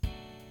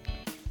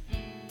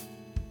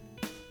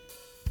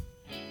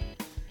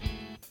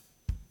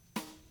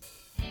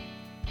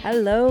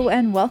Hello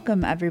and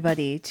welcome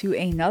everybody to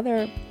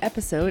another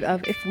episode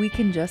of If We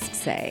Can Just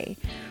Say.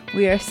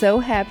 We are so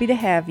happy to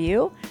have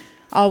you.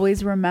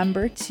 Always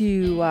remember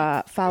to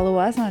follow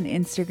us on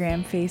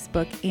Instagram,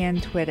 Facebook,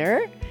 and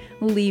Twitter.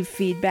 Leave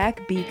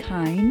feedback. Be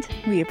kind.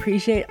 We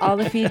appreciate all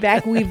the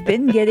feedback we've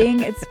been getting.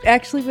 It's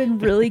actually been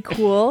really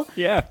cool.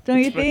 Yeah. Don't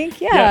you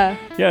think? Yeah.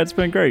 Yeah, it's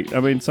been great.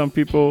 I mean, some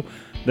people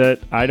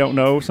that I don't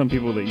know, some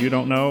people that you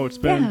don't know. It's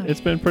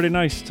been pretty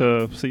nice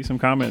to see some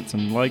comments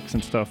and likes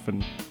and stuff,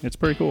 and it's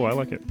pretty cool. I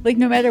like it. Like,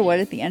 no matter what,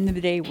 at the end of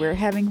the day, we're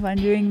having fun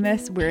doing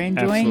this. We're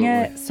enjoying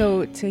it.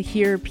 So to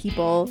hear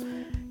people,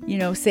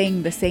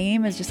 saying the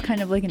same is just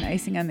kind of like an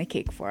icing on the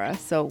cake for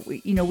us. So,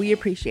 we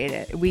appreciate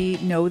it. We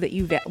know that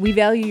we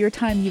value your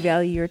time. You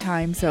value your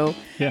time. So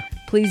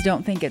please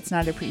don't think it's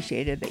not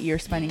appreciated that you're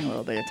spending a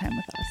little bit of time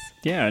with us.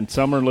 Yeah, and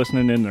some are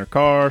listening in their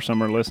car.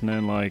 Some are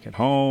listening like at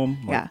home,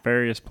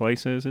 various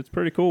places. It's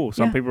pretty cool.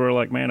 Some people are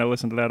like, man, I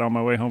listened to that on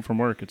my way home from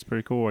work. It's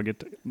pretty cool. I get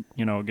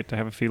to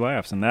have a few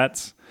laughs. And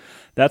that's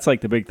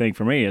like the big thing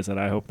for me is that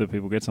I hope that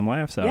people get some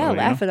laughs out of it. Yeah,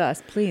 laugh at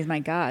us, please. My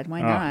God,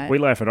 why not? We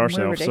laugh at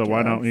ourselves, so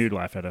why don't you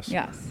laugh at us?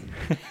 Yes.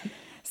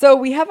 So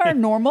we have our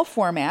normal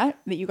format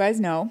that you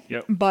guys know,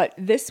 but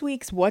this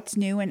week's What's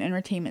New and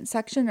Entertainment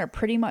section are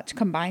pretty much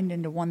combined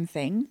into one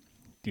thing.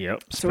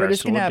 Yep, so we're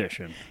just gonna,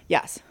 edition.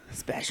 Yes,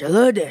 special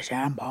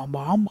edition. Bom,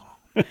 bom,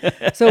 bom.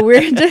 So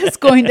we're just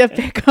going to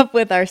pick up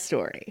with our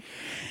story.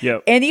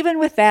 Yep. And even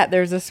with that,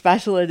 there's a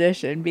special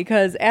edition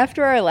because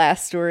after our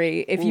last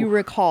story, if you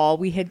recall,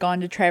 we had gone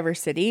to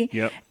Traverse City.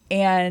 Yep.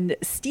 And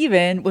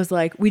Steven was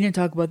like, we didn't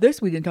talk about this.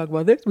 We didn't talk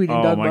about this. We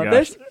didn't talk about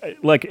this.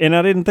 And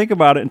I didn't think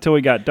about it until we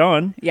got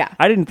done. Yeah.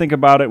 I didn't think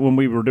about it when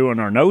we were doing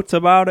our notes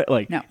about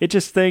it. No. It's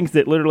just things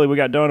that literally we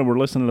got done and we're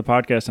listening to the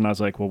podcast. And I was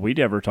like, well, we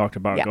never talked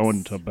about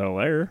going to Bel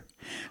Air.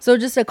 So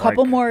just a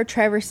couple more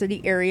Traverse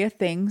City area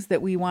things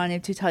that we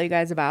wanted to tell you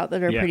guys about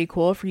that are pretty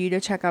cool for you to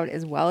check out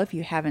as well if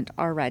you haven't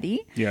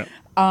already. Yeah.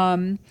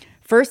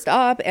 First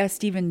up, as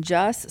Steven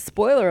just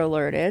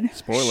spoiler,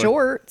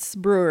 Shorts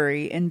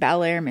Brewery in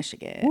Bel Air,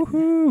 Michigan.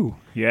 Woohoo!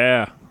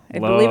 Yeah, I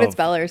believe it's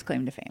Bel Air's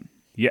claim to fame.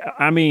 Yeah,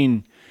 I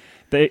mean,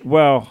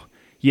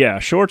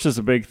 Shorts is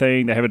a big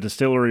thing. They have a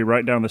distillery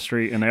right down the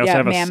street, and they also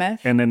have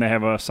Mammoth. And then they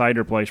have a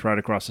cider place right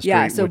across the street.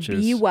 Yeah, so which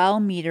Be is, Well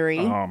Meadery,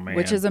 oh, man.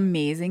 which is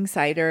amazing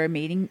cider,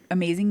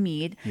 amazing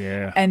mead.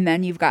 Yeah. And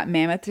then you've got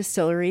Mammoth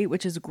Distillery,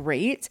 which is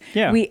great.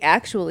 Yeah. We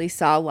actually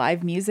saw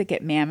live music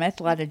at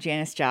Mammoth. A lot of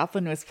Janis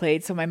Joplin was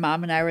played, so my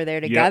mom and I were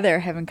there together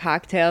having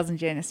cocktails and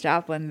Janis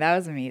Joplin. That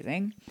was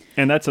amazing.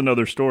 And that's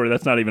another story.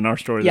 That's not even our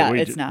story that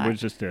we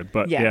just did.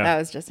 But that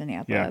was just an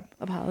ad-lib.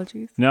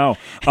 Apologies. No.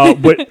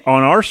 But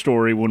on our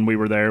story when we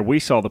were there, we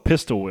saw the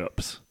Pistol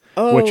Whips,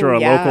 which are a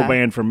local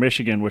band from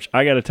Michigan, which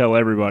I got to tell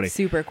everybody.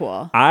 Super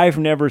cool. I've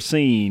never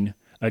seen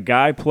a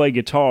guy play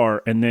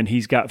guitar and then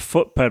he's got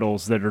foot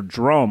pedals that are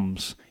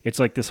drums. It's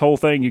like this whole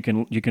thing. You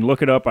can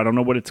look it up. I don't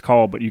know what it's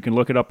called, but you can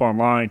look it up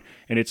online.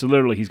 And it's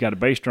literally, he's got a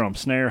bass drum,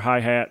 snare,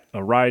 hi-hat,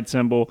 a ride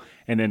cymbal,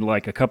 and then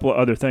like a couple of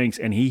other things.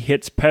 And he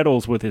hits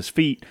pedals with his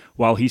feet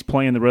while he's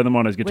playing the rhythm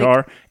on his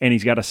guitar. And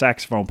he's got a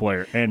saxophone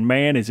player. And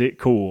man, is it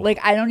cool. Like,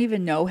 I don't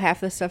even know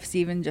half the stuff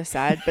Steven just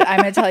said, but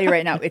I'm going to tell you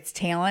right now, it's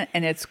talent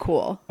and it's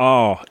cool.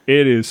 Oh,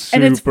 it is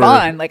super. And it's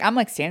fun. Like, I'm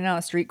like standing on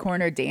a street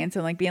corner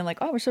dancing, like being like,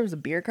 oh, I wish there was a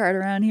beer cart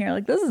around here.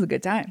 Like, this is a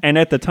good time. And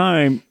at the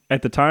time,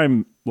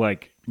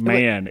 like,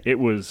 man, it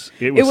was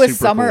super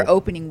summer cool.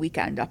 opening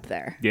weekend up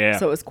there. Yeah.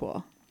 So it was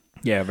cool.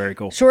 Yeah, very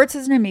cool. Shorts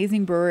is an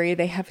amazing brewery.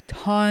 They have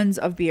tons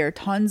of beer,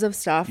 tons of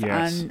stuff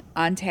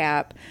on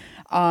tap.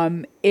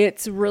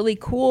 It's really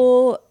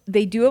cool.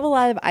 They do have a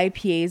lot of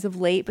IPAs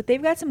of late, but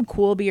they've got some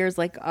cool beers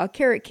like a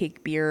carrot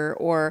cake beer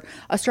or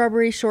a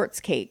strawberry shorts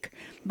cake.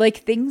 Like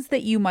things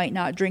that you might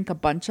not drink a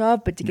bunch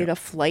of, but to get a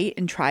flight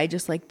and try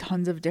just like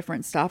tons of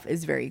different stuff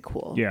is very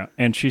cool. Yeah,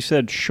 and she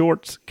said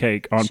shorts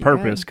cake on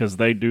purpose because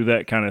they do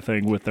that kind of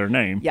thing with their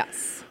name.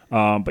 Yes.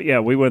 But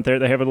yeah, we went there.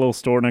 They have a little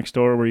store next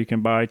door where you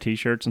can buy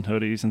T-shirts and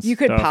hoodies and stuff. You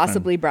could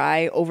possibly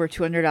buy over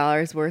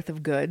 $200 worth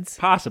of goods.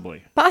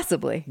 Possibly.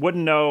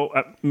 Wouldn't know.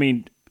 I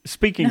mean,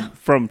 speaking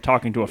from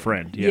talking to a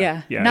friend.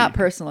 Yeah. Not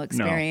personal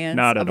experience.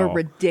 No, not at all. Of a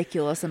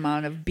ridiculous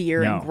amount of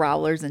beer and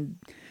growlers and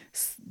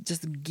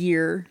just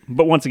gear.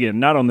 But once again,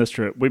 not on this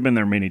trip. We've been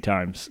there many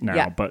times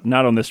now, but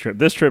not on this trip.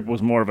 This trip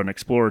was more of an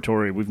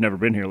exploratory. We've never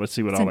been here. Let's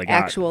see what all they got. It's an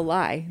actual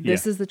lie.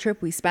 This is the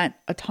trip we spent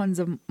a tons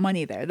of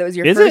money there. That was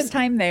your first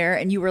time there,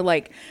 and you were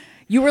like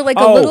a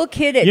little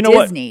kid at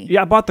Disney. What?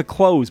 Yeah, I bought the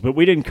clothes, but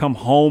we didn't come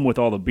home with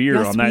all the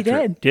beer on that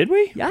trip. Did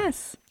we?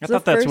 Yes. I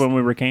thought that's when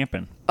we were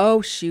camping.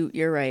 Oh, shoot.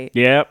 You're right.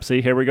 Yep.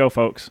 See, here we go,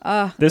 folks.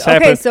 This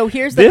happens. So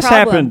here's the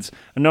problem. Happens.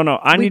 No.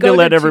 I need to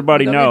let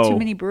everybody know. Too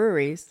many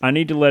breweries. I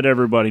need to let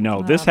everybody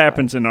know. This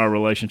happens in our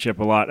relationship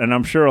a lot, and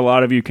I'm sure a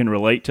lot of you can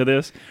relate to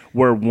this,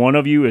 where one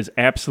of you is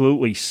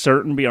absolutely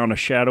certain beyond a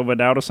shadow of a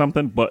doubt of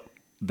something, but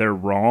they're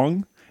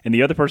wrong. And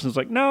the other person's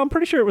like, no, I'm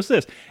pretty sure it was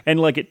this. And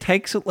like it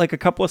takes like a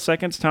couple of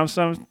seconds,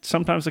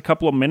 sometimes a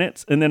couple of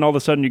minutes. And then all of a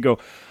sudden you go,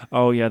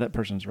 oh, yeah, that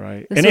person's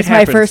right. This was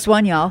my first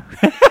one, y'all.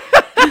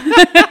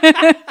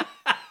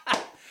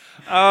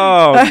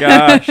 Oh,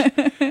 gosh.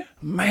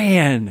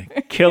 Man,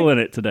 killing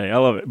it today. I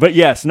love it. But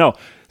yes, no.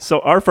 So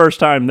our first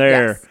time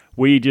there,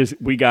 we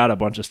got a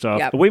bunch of stuff.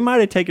 Yep. We might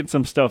have taken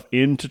some stuff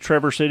into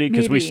Traverse City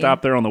because we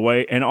stopped there on the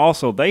way. And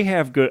also,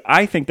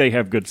 I think they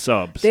have good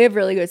subs. They have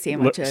really good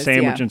sandwiches.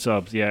 And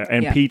subs, yeah.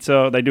 And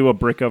pizza. They do a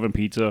brick oven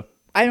pizza.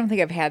 I don't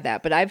think I've had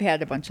that, but I've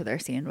had a bunch of their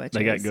sandwiches.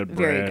 They got good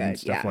bread and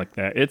stuff like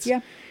that. It's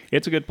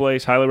a good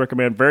place. Highly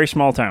recommend. Very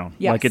small town.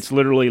 Yes. Like it's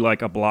literally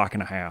like a block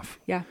and a half.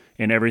 Yeah.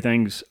 And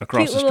everything's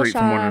across Cute the street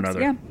shops. from one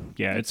another.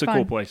 Yeah, it's a fun.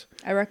 cool place.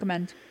 I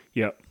recommend.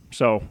 Yep.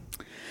 So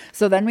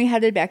then we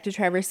headed back to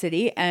Traverse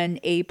City, and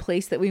a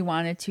place that we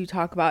wanted to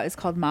talk about is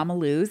called Mama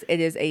Lou's. It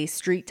is a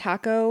street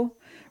taco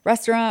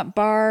restaurant,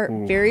 bar,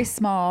 very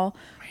small,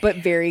 but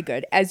very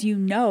good. As you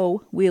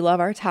know, we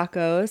love our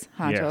tacos,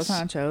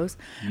 honchos.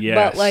 Yes.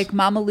 But like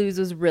Mama Lou's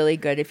was really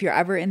good. If you're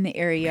ever in the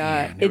area,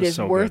 Man, it is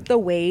so worth good. the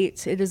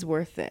wait. It is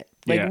worth it.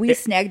 Like we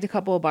snagged a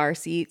couple of bar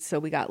seats, so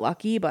we got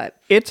lucky, but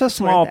it's a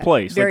small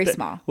place. Very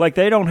small. Like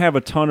they don't have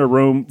a ton of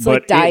room. It's but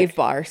like dive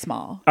bar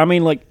small. I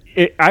mean, like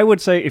I would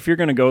say if you're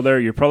going to go there,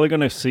 you're probably going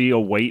to see a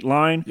wait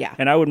line. Yeah.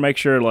 And I would make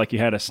sure like you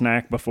had a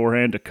snack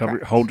beforehand to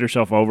hold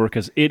yourself over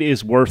because it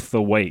is worth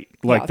the wait.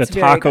 Like the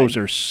tacos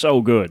are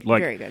so good.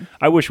 Like very good.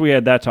 I wish we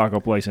had that taco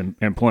place in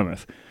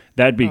Plymouth.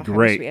 That'd be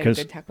great because we had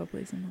a good taco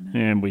place in Plymouth.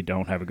 And we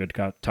don't have a good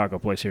taco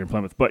place here in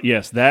Plymouth. But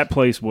yes, that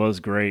place was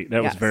great.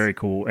 That was very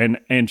cool.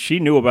 And she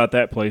knew about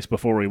that place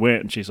before we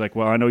went. And she's like,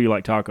 well, I know you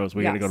like tacos.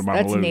 We got to go to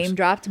Mama Lou's. That's name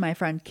dropped to my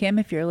friend Kim,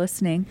 if you're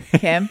listening.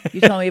 Kim, you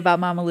told me about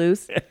Mama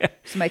Lou's.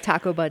 She's my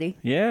taco buddy.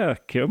 Yeah,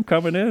 Kim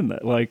coming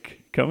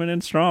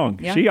in strong.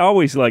 Yeah. She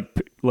always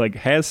like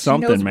has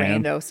something, she knows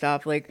man. Rando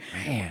stuff,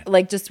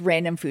 like just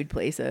random food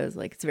places.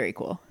 Like it's very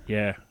cool.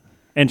 Yeah.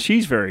 And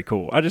she's very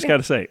cool. I just got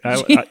to say,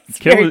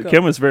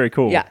 Kim was very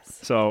cool. Yes.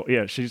 So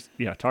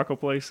yeah, taco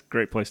place,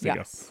 great place to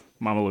go.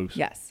 Mama Lou's.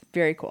 Yes,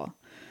 very cool.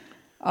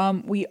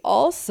 We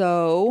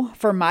also,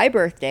 for my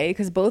birthday,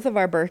 because both of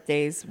our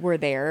birthdays were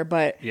there,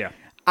 but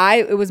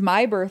it was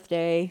my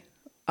birthday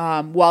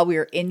while we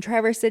were in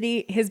Traverse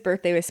City. His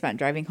birthday was spent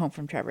driving home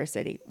from Traverse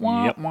City.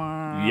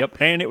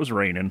 Yep. And it was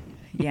raining.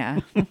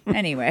 Yeah.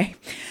 Anyway,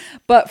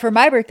 but for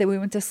my birthday, we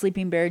went to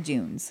Sleeping Bear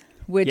Dunes,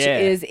 which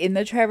is in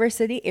the Traverse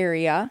City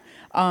area,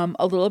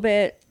 a little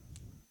bit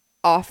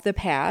off the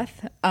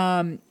path.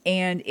 And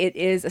it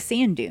is a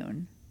sand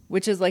dune,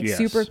 which is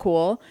super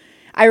cool.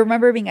 I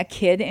remember being a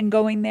kid and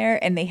going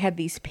there, and they had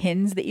these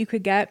pins that you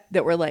could get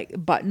that were like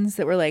buttons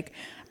that were like,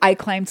 I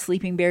climbed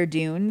Sleeping Bear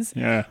Dunes.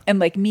 Yeah. And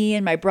like me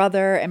and my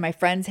brother and my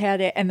friends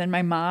had it. And then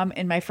my mom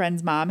and my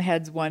friend's mom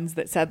had ones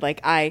that said like,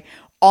 I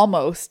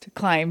almost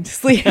climbed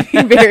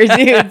Sleeping Bear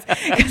Dunes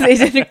because they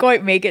didn't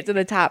quite make it to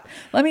the top.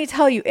 Let me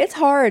tell you, it's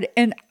hard.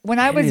 And when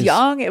I was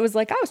young, it was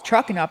like I was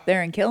trucking up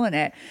there and killing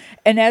it.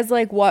 And as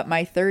like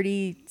my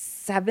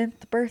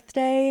 37th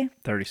birthday?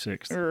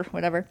 36th. Or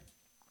whatever.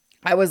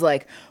 I was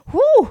like,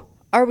 whoo,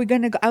 are we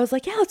going to go? I was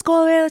like, yeah, let's go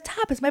all the way to the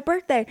top. It's my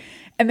birthday.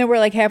 And then we're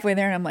like halfway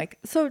there and I'm like,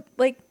 so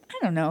like, I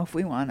don't know if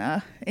we want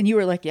to. And you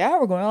were like, yeah,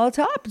 we're going all the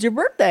top. It's your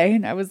birthday.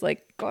 And I was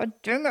like, God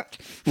dang it.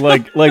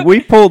 like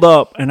we pulled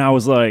up and I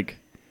was like,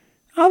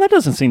 oh, that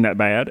doesn't seem that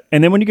bad.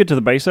 And then when you get to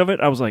the base of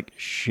it, I was like,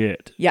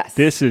 shit. Yes.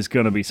 This is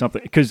going to be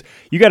something. Because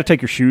you got to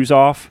take your shoes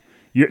off.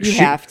 You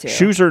have to.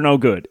 Shoes are no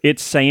good.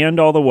 It's sand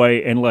all the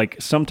way. And like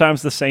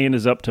sometimes the sand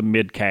is up to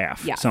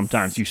mid-calf. Yes.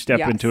 Sometimes you step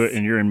into it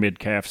and you're in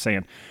mid-calf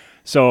sand.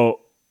 So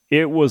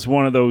it was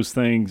one of those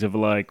things of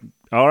like,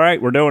 all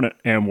right, we're doing it.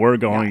 And we're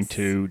going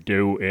to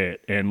do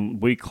it.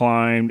 And we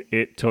climbed.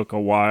 It took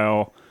a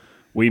while.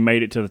 We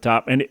made it to the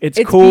top, and it's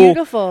cool.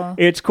 Beautiful.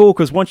 It's cool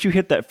because once you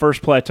hit that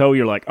first plateau,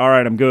 you're like, all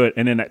right, I'm good.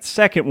 And then that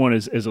second one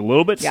is a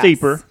little bit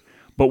steeper.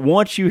 But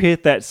once you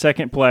hit that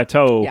second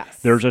plateau,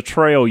 there's a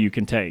trail you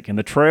can take. And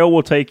the trail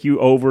will take you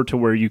over to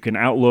where you can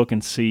outlook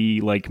and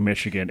see Lake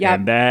Michigan. Yep.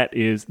 And that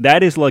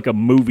is like a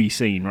movie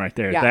scene right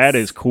there. Yes. That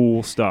is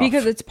cool stuff.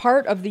 Because it's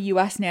part of the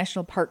U.S.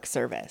 National Park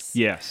Service.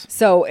 Yes.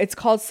 So it's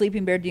called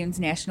Sleeping Bear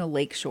Dunes National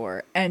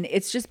Lakeshore. And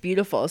it's just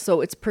beautiful.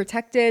 So it's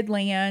protected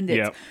land.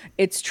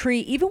 It's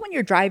tree. Even when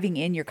you're driving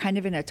in, you're kind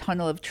of in a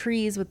tunnel of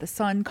trees with the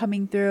sun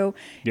coming through.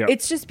 Yep.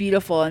 It's just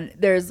beautiful. And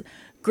there's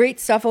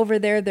great stuff over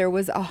there. There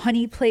was a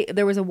honey plate.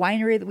 There was a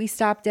winery that we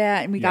stopped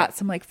at, and we got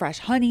some like fresh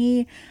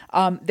honey.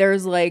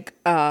 There's like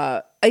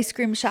ice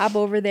cream shop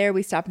over there.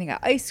 We stopped and got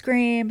ice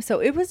cream.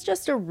 So it was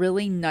just a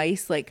really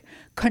nice like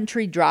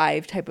country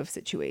drive type of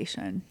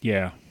situation.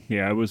 Yeah.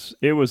 It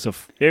was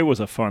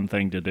a fun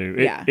thing to do.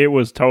 It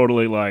was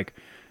totally like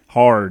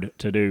hard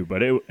to do,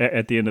 but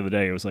at the end of the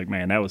day, it was like,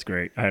 man, that was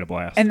great. I had a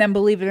blast. And then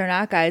believe it or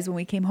not, guys, when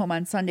we came home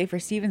on Sunday for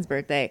Steven's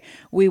birthday,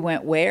 we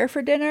went where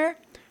for dinner?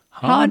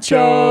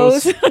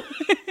 Honchos.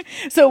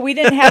 So we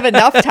didn't have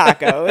enough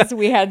tacos.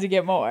 We had to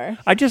get more.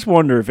 I just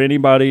wonder if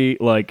anybody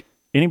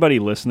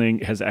listening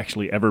has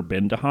actually ever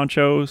been to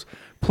Honchos.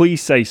 Please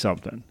say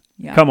something.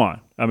 Yeah. Come on.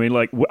 I mean,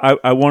 like,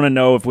 I want to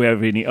know if we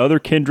have any other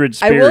kindred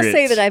spirits. I will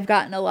say that I've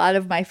gotten a lot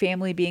of my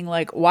family being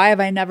like, why have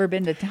I never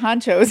been to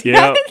Honchos?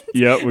 Yeah,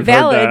 we've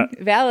heard that.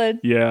 Valid.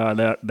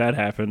 Yeah, that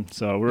happened.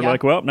 So we're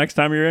like, well, next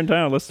time you're in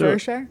town, let's do it. For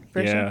sure.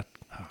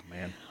 Oh,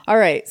 man. All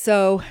right,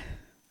 so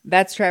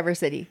That's Traverse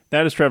City.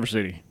 That is Traverse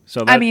City.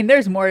 So I mean,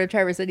 there's more to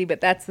Traverse City, but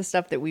that's the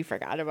stuff that we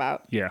forgot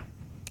about. Yeah.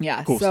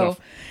 Yeah. Cool so,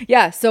 stuff.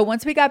 yeah. So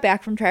once we got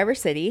back from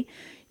Traverse City,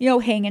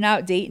 hanging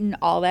out, dating,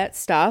 all that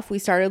stuff, we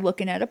started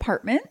looking at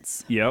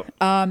apartments. Yep.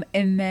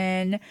 And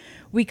then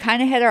we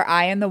kind of had our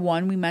eye on the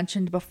one we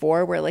mentioned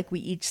before where like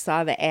we each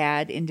saw the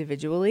ad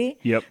individually.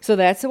 Yep. So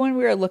that's the one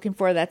we were looking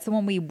for. That's the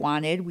one we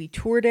wanted. We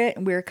toured it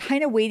and we were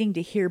kind of waiting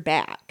to hear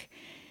back.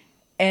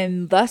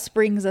 And thus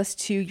brings us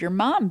to your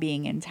mom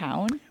being in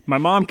town. My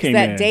mom came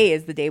in. That day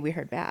is the day we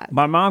heard back.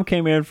 My mom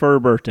came in for her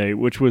birthday,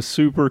 which was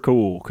super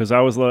cool because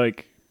I was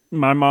like,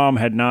 my mom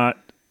had not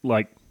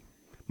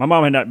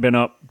been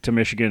up to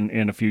Michigan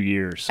in a few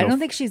years. So I don't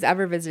think she's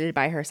ever visited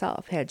by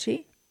herself, had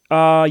she?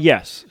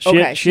 Yes. She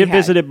had had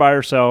visited by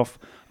herself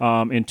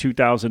in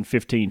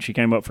 2015. She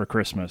came up for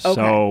Christmas. Okay.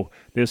 So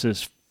this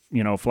is,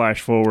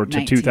 flash forward to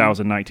 19.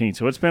 2019.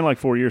 So it's been like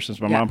 4 years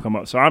since my mom come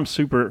up. So I'm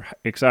super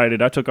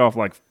excited. I took off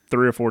like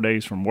 3 or 4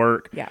 days from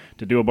work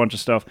to do a bunch of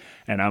stuff.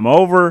 And I'm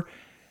over.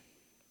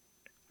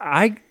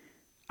 I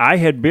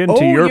had been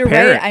to your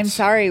parents. Right. I'm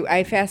sorry.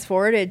 I fast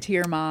forwarded to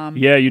your mom.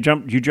 Yeah, you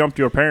jumped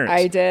your parents.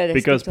 I did.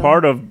 Because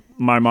part of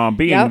my mom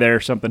being there,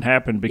 something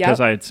happened because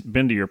I had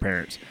been to your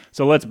parents.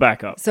 So let's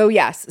back up. So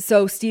yes.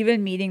 So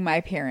Stephen meeting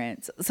my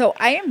parents. So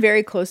I am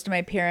very close to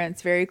my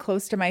parents, very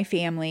close to my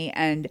family.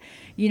 And,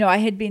 I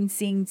had been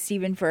seeing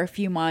Stephen for a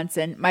few months.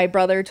 And my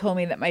brother told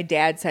me that my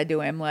dad said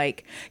to him,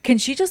 like, can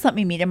she just let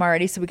me meet him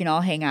already so we can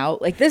all hang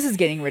out? Like, this is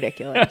getting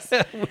ridiculous.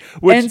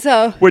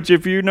 Which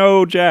if you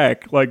know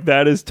Jack, like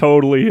that is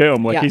totally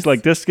him. Like he's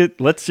like,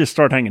 let's just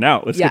start hanging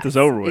out. Let's get this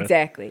over with.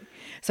 Exactly.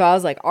 So I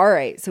was like, all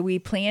right. So we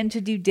planned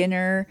to do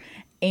dinner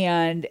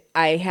and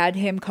I had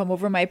him come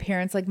over my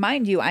parents. Like,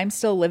 mind you, I'm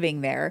still living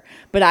there,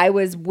 but I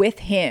was with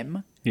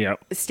him. Yeah.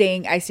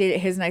 I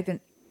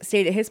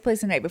stayed at his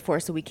place the night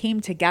before. So we came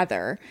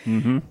together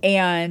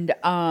and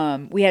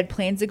we had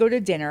plans to go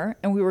to dinner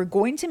and we were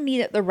going to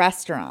meet at the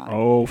restaurant.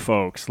 Oh,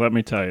 folks, let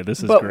me tell you,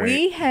 this is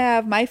great.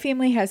 My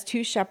family has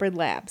 2 Shepherd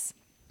Labs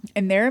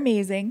and they're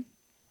amazing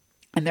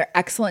and they're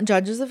excellent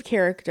judges of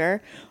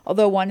character.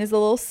 Although one is a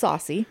little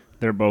saucy.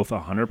 They're both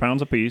 100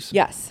 pounds apiece.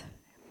 Yes.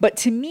 But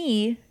to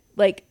me,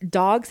 like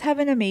dogs have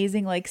an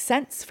amazing like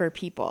sense for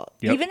people.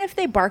 Yep. Even if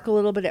they bark a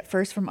little bit at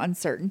first from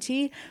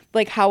uncertainty,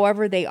 like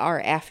however they are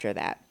after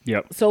that.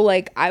 Yep. So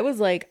like I was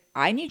like,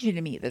 I need you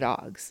to meet the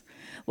dogs.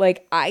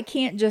 Like I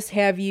can't just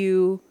have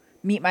you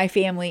meet my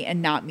family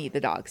and not meet the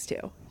dogs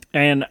too.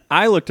 And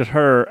I looked at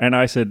her and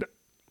I said,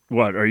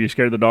 what, are you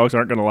scared the dogs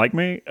aren't going to like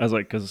me? I was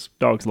like, because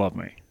dogs love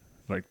me.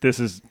 Like this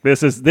is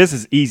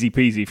easy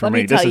peasy for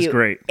me. This is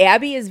great.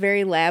 Abby is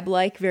very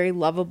lab-like, very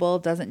lovable,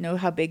 doesn't know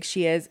how big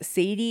she is.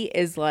 Sadie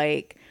is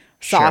like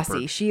saucy.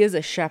 Shepherd. She is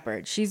a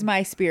shepherd. She's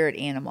my spirit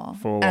animal.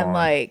 Full and on.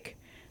 like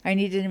I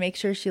needed to make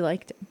sure she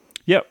liked him.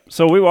 Yep.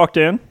 So we walked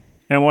in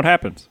and what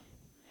happens?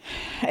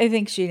 I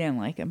think she didn't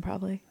like him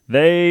probably.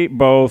 They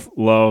both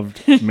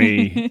loved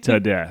me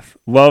to death.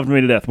 Loved me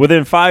to death.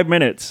 Within 5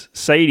 minutes,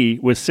 Sadie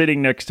was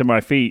sitting next to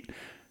my feet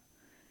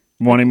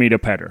wanting me to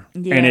pet her.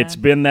 Yeah. And it's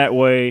been that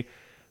way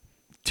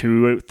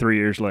 2-3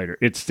 years later.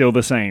 It's still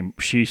the same.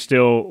 She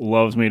still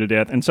loves me to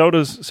death. And so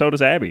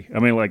does Abby. I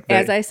mean, like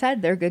as I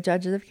said, they're good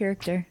judges of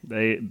character.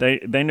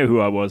 They knew who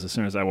I was as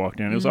soon as I walked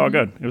in. It was all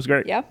good. It was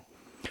great. Yep.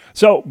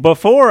 So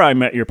before I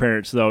met your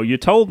parents, though, you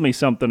told me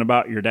something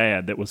about your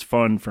dad that was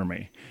fun for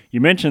me. You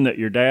mentioned that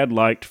your dad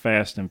liked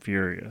Fast and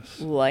Furious.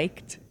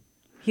 Liked.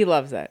 He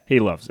loves it. He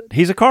loves it.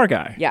 He's a car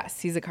guy. Yes,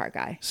 he's a car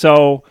guy.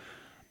 So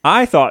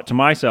I thought to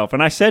myself,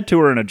 and I said to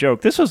her in a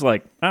joke, this was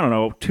like, I don't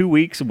know, 2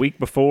 weeks, a week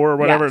before or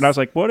whatever. Yes. And I was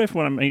like, what if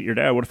when I meet your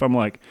dad, what if I'm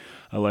like,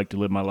 I like to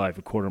live my life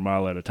a quarter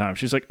mile at a time?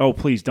 She's like, oh,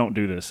 please don't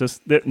do this.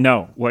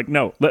 No.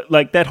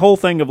 Like that whole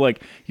thing of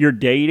like, you're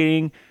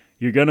dating,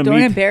 you're going to meet.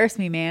 Don't embarrass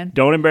me, man.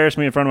 Don't embarrass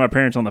me in front of my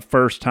parents on the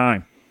first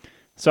time.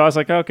 So I was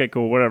like, okay,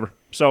 cool, whatever.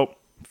 So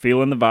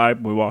feeling the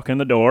vibe, we walk in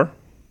the door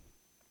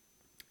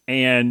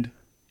and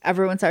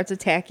everyone starts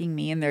attacking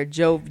me in their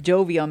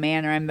jovial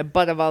manner. I'm the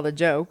butt of all the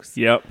jokes.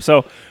 Yep.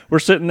 So we're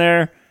sitting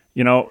there,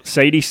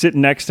 Sadie's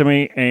sitting next to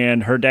me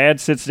and her dad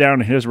sits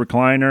down in his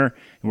recliner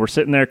and we're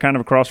sitting there kind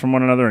of across from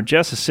one another and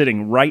Jess is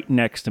sitting right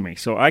next to me.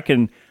 So I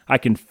can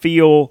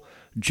feel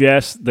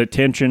Jess, the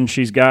tension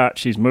she's got.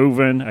 She's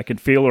moving. I can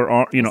feel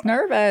her, She's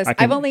nervous.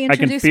 I've only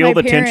introduced my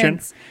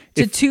parents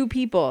to 2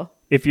 people.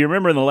 If you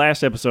remember in the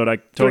last episode, I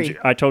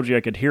told you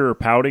I could hear her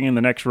pouting in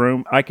the next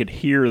room. I could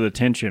hear the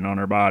tension on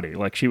her body,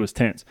 like she was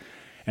tense.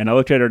 And I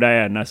looked at her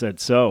dad and I said,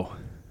 so,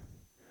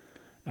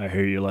 I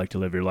hear you like to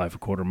live your life a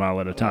quarter mile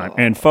at a time.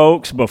 And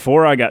folks,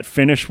 before I got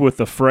finished with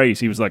the phrase,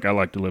 he was like, I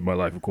like to live my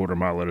life a quarter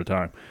mile at a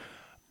time.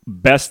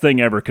 Best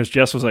thing ever, because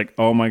Jess was like,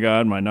 oh my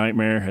God, my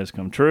nightmare has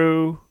come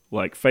true.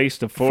 Like face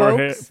to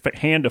forehead,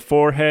 hand to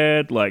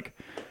forehead. Like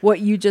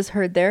what you just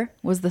heard there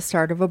was the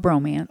start of a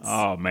bromance.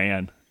 Oh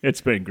man.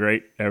 It's been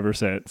great ever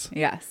since.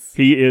 Yes.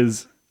 He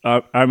is,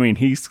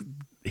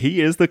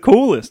 he is the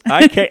coolest.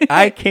 I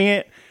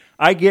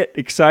get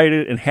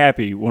excited and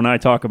happy when I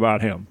talk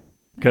about him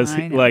because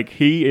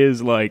he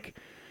is like,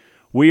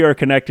 we are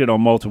connected on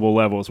multiple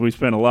levels. We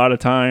spend a lot of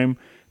time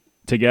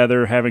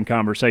together having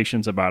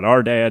conversations about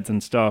our dads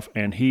and stuff,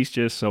 and he's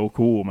just so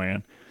cool,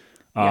 man.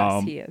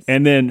 Yes, he is.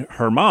 And then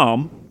her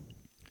mom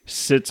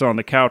sits on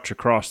the couch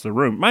across the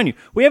room. Mind you,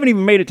 we haven't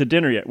even made it to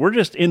dinner yet. We're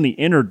just in the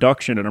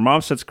introduction, and her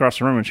mom sits across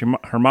the room, and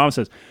her mom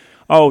says,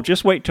 "Oh,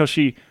 just wait till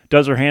she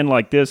does her hand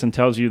like this and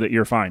tells you that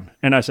you're fine."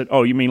 And I said,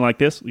 "Oh, you mean like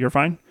this? You're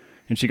fine?"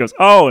 And she goes,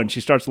 "Oh," and she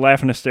starts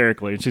laughing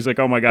hysterically. And she's like,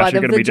 "Oh my gosh,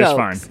 you're going to be just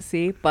fine."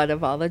 See, butt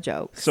of all the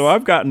jokes. So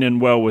I've gotten in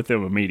well with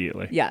them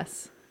immediately.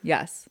 Yes.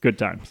 Good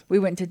times. We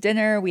went to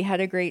dinner. We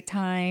had a great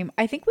time.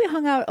 I think we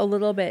hung out a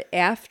little bit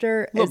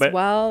after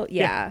well.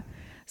 Yeah.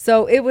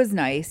 So it was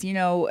nice. You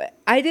know,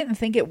 I didn't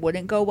think it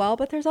wouldn't go well,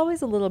 but there's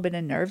always a little bit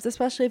of nerves,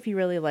 especially if you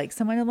really like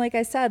someone. And like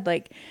I said,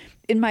 like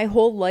in my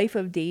whole life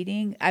of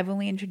dating, I've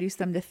only introduced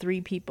them to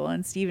 3 people,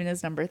 and Steven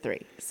is number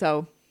 3.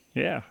 So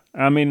yeah,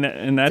 I mean,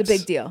 and that's it's a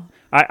big deal.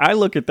 I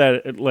look at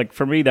that, like,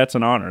 for me, that's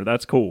an honor.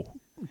 That's cool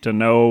to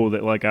know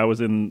that, like, I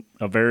was in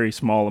a very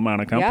small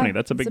amount of company. Yeah,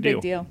 that's a big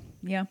deal.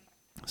 Yeah.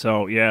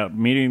 So, yeah,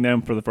 meeting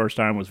them for the first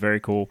time was very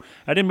cool.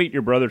 I didn't meet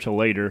your brother till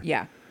later.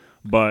 Yeah.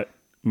 But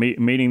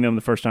meeting them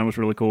the first time was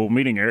really cool.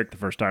 Meeting Eric the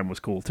first time was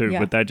cool, too. Yeah.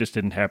 But that just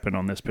didn't happen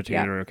on this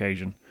particular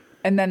occasion.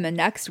 And then the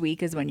next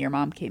week is when your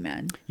mom came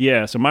in.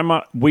 Yeah, so my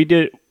mom, we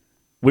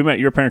met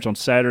your parents on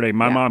Saturday.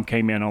 My mom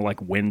came in on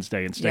like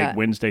Wednesday and stayed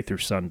Wednesday through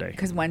Sunday.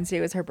 Because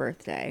Wednesday was her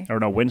birthday. Or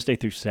no, Wednesday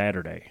through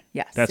Saturday.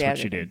 Yes, that's Saturday. What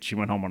she did. She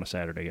went home on a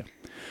Saturday. Yeah.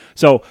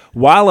 So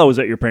while I was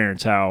at your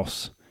parents'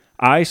 house,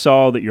 I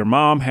saw that your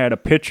mom had a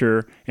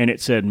picture and it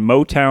said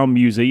Motown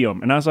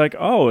Museum. And I was like,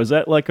 oh, is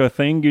that like a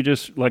thing you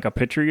just, like a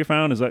picture you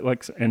found? Is that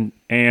like,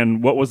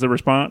 and what was the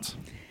response?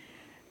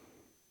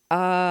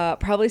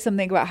 Probably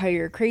something about how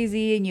you're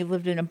crazy and you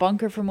lived in a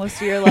bunker for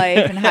most of your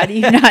life, and how do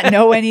you not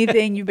know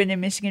anything? You've been in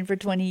Michigan for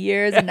 20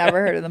 years and never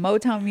heard of the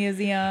Motown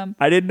Museum.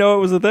 I didn't know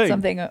it was a thing.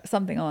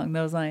 Something along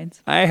those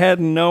lines. I had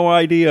no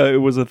idea it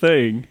was a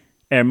thing.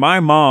 And my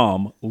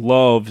mom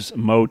loves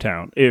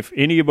Motown. If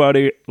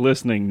anybody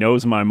listening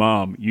knows my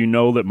mom, you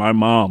know that my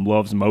mom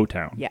loves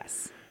Motown.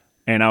 Yes.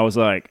 And I was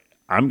like,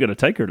 I'm going to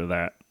take her to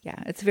that.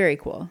 Yeah, it's very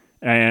cool.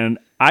 And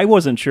I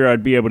wasn't sure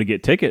I'd be able to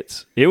get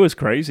tickets. It was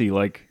crazy.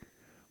 Like,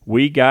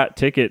 we got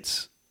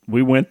tickets.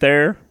 We went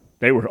there.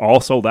 They were all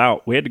sold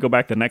out. We had to go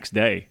back the next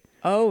day.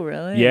 Oh,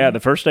 really? Yeah,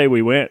 the first day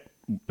we went,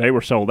 they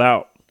were sold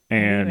out. And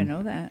I didn't even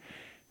know that.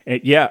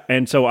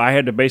 And so I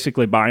had to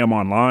basically buy them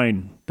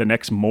online the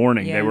next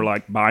morning. Yeah. They were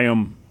like, buy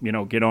them,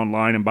 get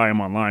online and buy them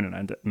online.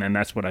 And then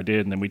that's what I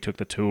did. And then we took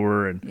the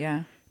tour.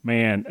 And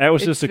man, that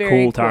was just a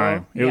cool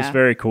time. It was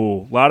very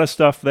cool. A lot of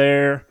stuff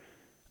there.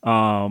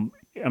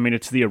 I mean,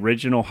 it's the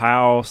original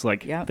house.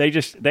 Like,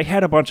 they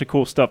had a bunch of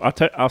cool stuff.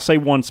 I'll say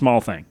one small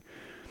thing.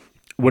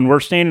 When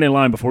we're standing in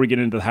line before we get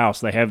into the house,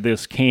 they have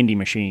this candy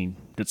machine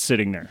that's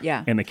sitting there.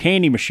 Yeah. And the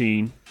candy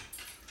machine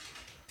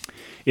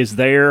is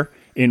there,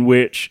 in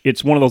which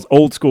it's one of those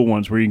old school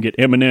ones where you can get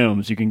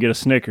M&Ms, you can get a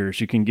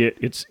Snickers, you can get,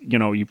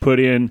 you put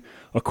in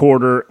a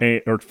quarter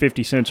or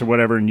 50 cents or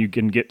whatever, and you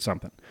can get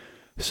something.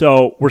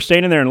 So we're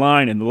standing there in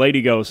line, and the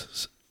lady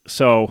goes,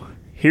 so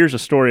here's a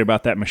story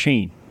about that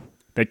machine.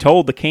 They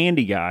told the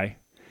candy guy,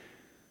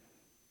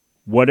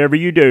 whatever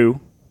you do,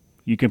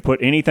 you can put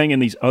anything in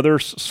these other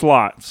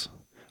slots,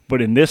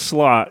 but in this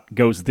slot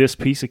goes this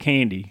piece of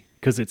candy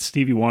because it's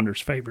Stevie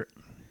Wonder's favorite.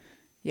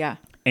 Yeah.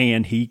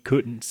 And he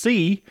couldn't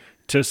see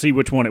to see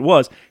which one it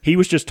was. He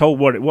was just told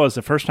what it was.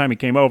 The first time he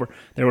came over,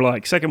 they were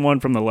like, second one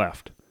from the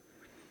left.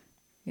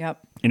 Yep.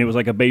 And it was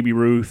like a Baby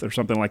Ruth or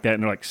something like that.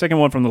 And they're like, second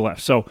one from the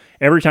left. So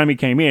every time he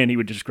came in, he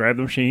would just grab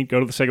the machine, go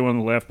to the second one on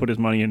the left, put his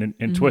money in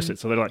and twist it.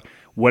 So they're like,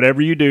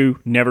 whatever you do,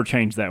 never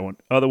change that one.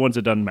 Other ones,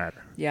 it doesn't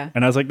matter. Yeah.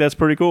 And I was like, that's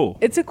pretty cool.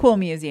 It's a cool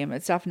museum.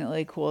 It's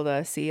definitely cool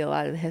to see a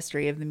lot of the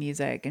history of the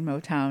music and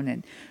Motown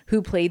and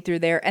who played through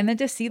there. And then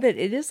to see that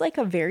it is like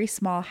a very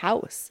small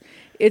house.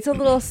 It's a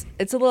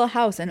little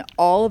house, and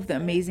all of the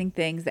amazing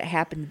things that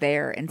happened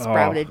there and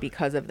sprouted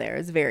because of there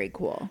is very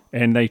cool.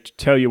 And they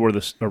tell you where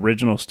the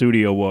original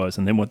studio was,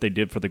 and then what they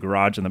did for the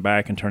garage in the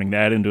back and turning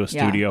that into a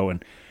studio.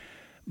 And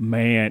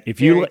man, if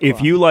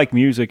you like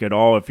music at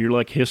all, if you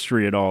like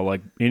history at all,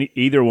 like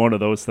either one of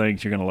those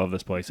things, you're gonna love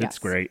this place. Yes, it's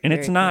great, and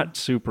it's not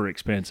super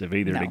expensive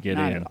either to get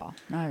in.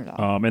 Not at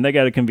all. And they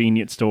got a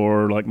convenience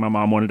store. Like, my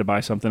mom wanted to buy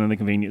something in the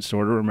convenience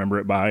store to remember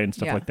it by and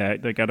stuff like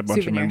that. They got a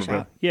bunch of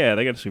memorabilia. Yeah,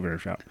 they got a souvenir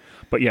shop.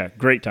 But yeah,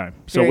 great time.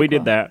 So we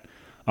did that.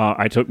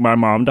 I took my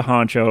mom to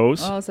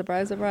Honcho's. Oh,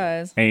 surprise,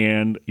 surprise.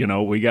 And,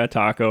 we got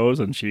tacos,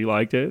 and she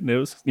liked it. And it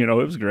was, it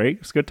was great.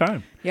 It was a good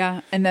time.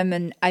 Yeah. And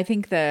then I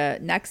think the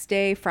next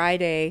day,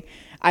 Friday,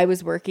 I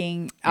was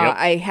working.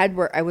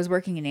 I was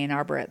working in Ann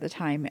Arbor at the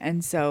time.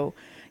 And so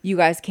you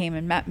guys came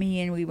and met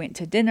me, and we went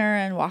to dinner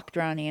and walked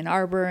around Ann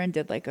Arbor and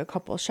did like a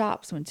couple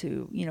shops. Went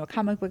to, a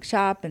comic book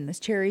shop and this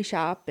cherry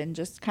shop, and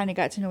just kind of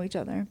got to know each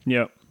other.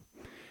 Yep.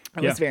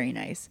 It was very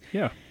nice.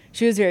 Yeah.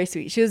 She was very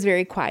sweet. She was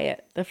very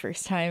quiet the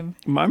first time.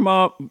 My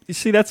mom, you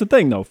see, that's the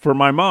thing, though. For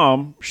my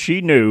mom,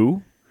 she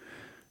knew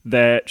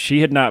that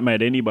she had not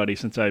met anybody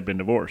since I had been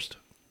divorced.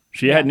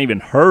 She hadn't even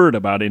heard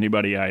about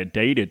anybody I had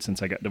dated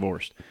since I got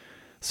divorced.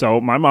 So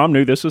my mom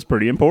knew this was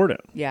pretty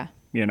important. Yeah.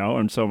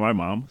 And so my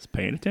mom was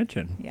paying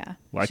attention. Yeah.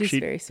 Like she's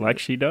very sweet. Like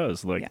she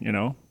does. Like,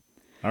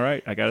 all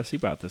right, I got to see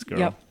about this girl.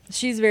 Yep.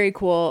 She's very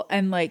cool.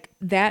 And like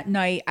that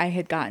night I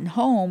had gotten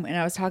home and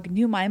I was talking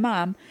to my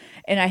mom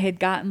and I had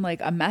gotten like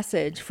a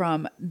message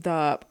from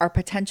our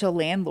potential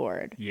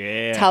landlord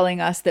telling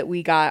us that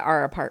we got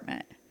our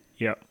apartment.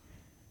 Yep.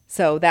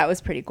 So that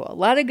was pretty cool. A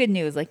lot of good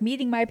news, like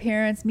meeting my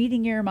parents,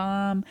 meeting your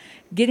mom,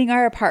 getting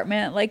our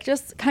apartment, like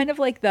just kind of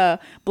like the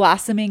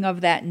blossoming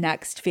of that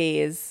next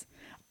phase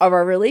of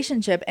our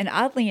relationship. And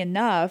oddly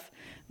enough,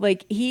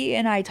 like he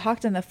and I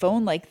talked on the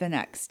phone like the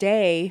next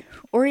day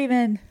or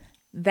even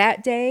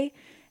that day.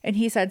 And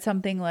he said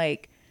something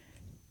like,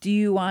 do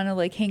you want to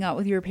like hang out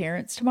with your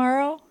parents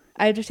tomorrow?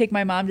 I had to take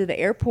my mom to the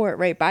airport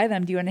right by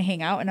them. Do you want to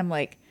hang out? And I'm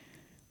like,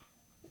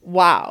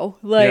 wow,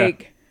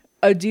 like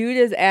a dude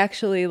is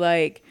actually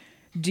like,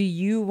 do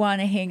you want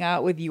to hang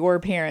out with your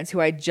parents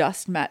who I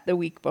just met the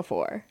week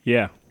before?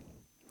 Yeah.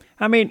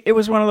 I mean, it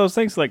was one of those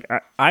things like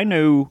I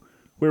knew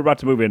we were about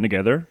to move in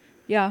together.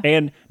 Yeah.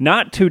 And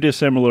not too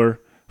dissimilar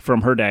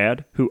from her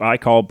dad, who I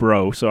call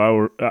bro.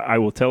 So I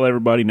will tell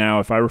everybody now,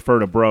 if I refer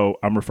to bro,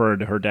 I'm referring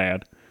to her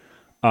dad.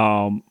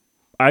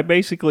 I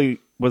basically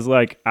was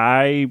like,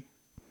 I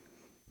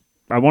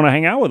want to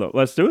hang out with her.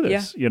 Let's do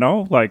this.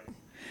 Like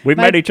we've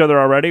met each other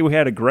already. We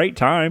had a great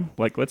time.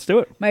 Like, let's do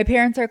it. My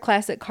parents are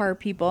classic car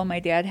people. My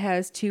dad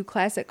has 2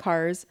 classic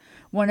cars,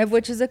 one of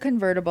which is a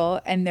convertible.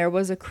 And there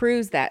was a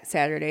cruise that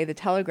Saturday, the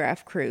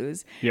Telegraph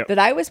cruise, that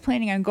I was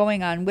planning on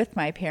going on with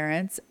my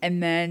parents.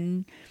 And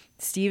then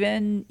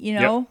Steven,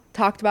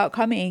 talked about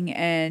coming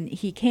and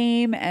he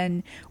came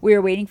and we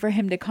were waiting for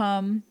him to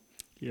come.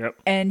 Yep.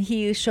 And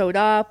he showed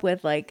up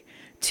with like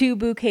 2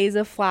 bouquets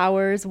of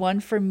flowers, one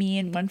for me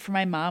and one for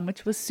my mom,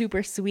 which was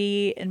super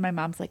sweet. And my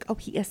mom's like, oh,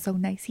 he is so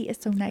nice. He is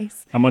so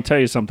nice. I'm going to tell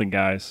you something,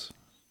 guys.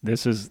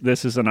 This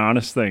is an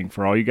honest thing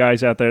for all you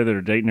guys out there that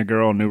are dating a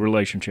girl in a new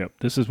relationship.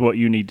 This is what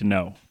you need to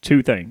know.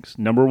 2 things.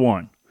 Number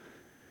 1,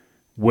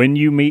 when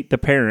you meet the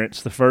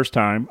parents the first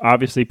time,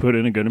 obviously put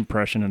in a good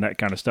impression and that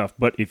kind of stuff.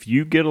 But if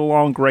you get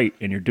along great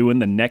and you're doing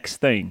the next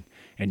thing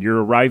and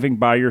you're arriving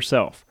by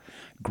yourself,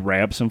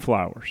 grab some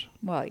flowers.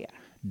 Well, yeah.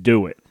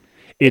 Do it.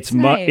 It's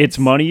nice. It's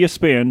money you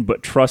spend,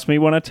 but trust me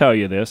when I tell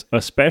you this,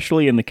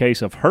 especially in the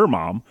case of her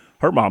mom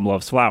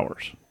loves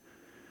flowers.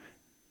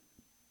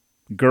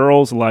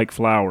 Girls like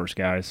flowers,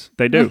 guys.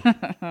 They do.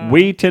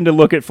 We tend to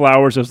look at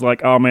flowers as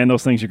like, oh man,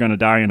 those things are going to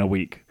die in a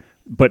week.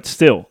 But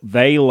still,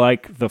 they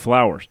like the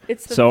flowers.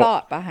 It's the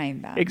thought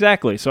behind that.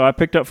 Exactly. So I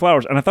picked up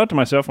flowers, and I thought to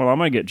myself, well, I'm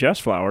going to get Jess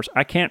flowers.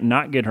 I can't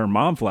not get her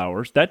mom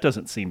flowers. That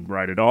doesn't seem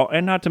right at all.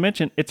 And not to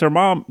mention, it's her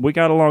mom. We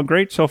got along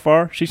great so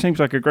far. She seems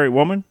like a great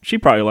woman. She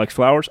probably likes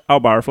flowers. I'll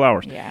buy her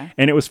flowers. Yeah.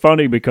 And it was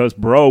funny because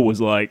bro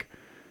was like,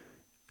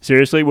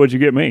 seriously, what'd you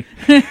get me?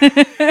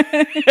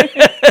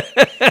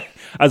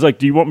 I was like,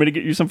 do you want me to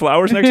get you some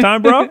flowers next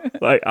time, bro?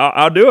 Like,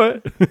 I'll do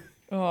it.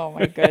 Oh,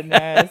 my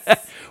goodness.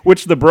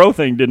 Which the bro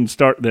thing didn't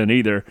start then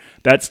either.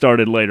 That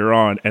started later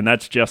on, and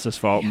that's Jess's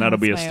fault, and that'll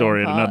be a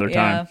story at another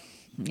time.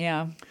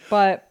 Yeah.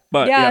 But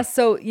yeah,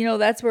 so,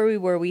 that's where we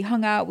were. We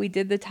hung out. We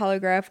did the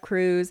Telegraph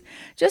cruise,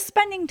 just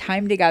spending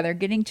time together,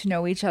 getting to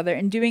know each other,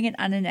 and doing it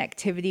on an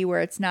activity where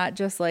it's not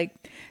just like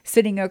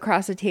sitting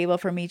across a table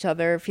from each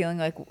other, feeling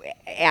like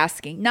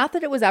asking. Not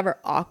that it was ever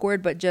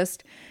awkward, but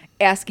just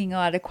asking a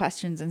lot of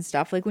questions and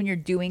stuff. Like when you're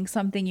doing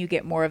something, you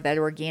get more of that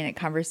organic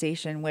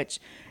conversation, which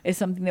is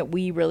something that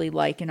we really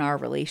like in our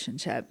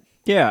relationship.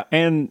 Yeah.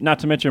 And not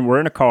to mention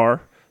we're in a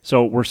car.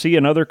 So we're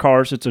seeing other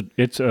cars.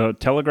 It's a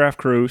Telegraph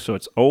cruise. So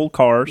it's old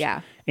cars. Yeah.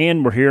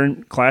 And we're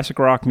hearing classic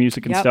rock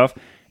music and stuff.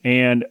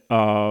 And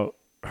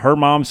her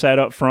mom sat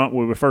up front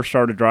when we first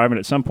started driving.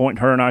 At some point,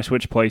 her and I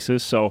switched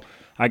places. So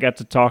I got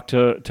to talk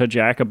to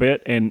Jack a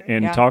bit and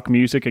talk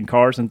music and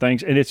cars and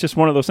things. And it's just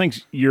one of those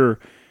things. You're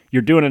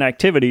doing an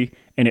activity,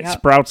 and it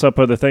sprouts up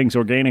other things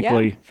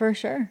organically. Yeah, for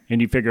sure.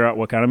 And you figure out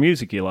what kind of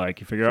music you like.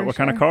 You figure out what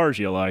kind of cars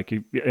you like.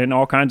 And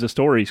all kinds of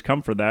stories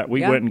come for that.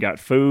 We went and got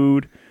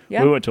food.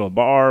 We went to a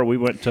bar. We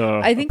went to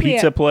a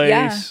pizza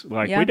place.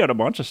 We did a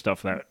bunch of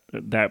stuff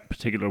that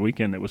particular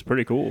weekend that was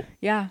pretty cool.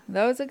 Yeah,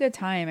 that was a good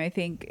time. I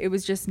think it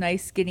was just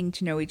nice getting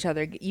to know each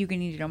other. You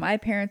getting to know my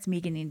parents,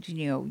 me getting to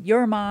know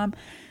your mom,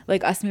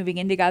 like us moving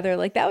in together.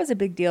 Like that was a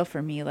big deal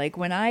for me. Like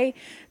when I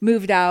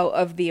moved out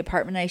of the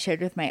apartment I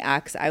shared with my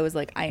ex, I was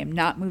like, I am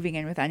not moving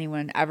in with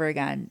anyone ever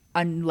again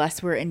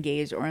unless we're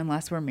engaged or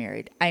unless we're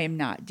married. I am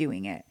not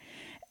doing it.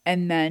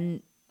 And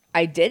then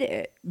I did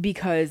it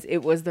because it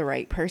was the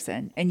right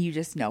person and you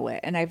just know it.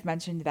 And I've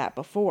mentioned that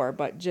before,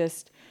 but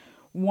just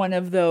one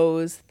of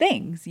those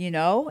things,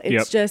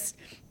 it's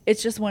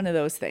just one of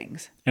those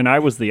things. And I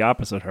was the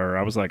opposite her.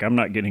 I was like, I'm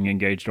not getting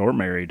engaged or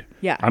married.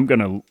 Yeah. I'm going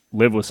to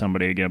live with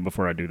somebody again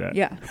before I do that.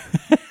 Yeah.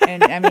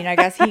 And I mean, I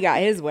guess he got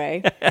his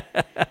way,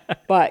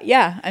 but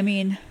yeah, I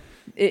mean,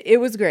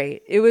 it was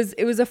great. It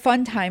was a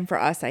fun time for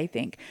us, I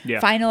think. Yeah.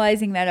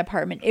 Finalizing that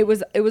apartment. It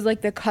was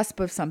like the cusp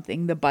of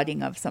something, the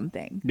budding of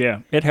something.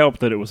 Yeah. It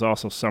helped that it was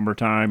also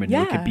summertime and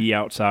you could be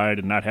outside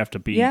and not have to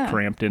be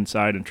cramped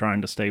inside and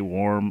trying to stay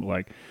warm.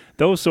 Like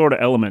those sort of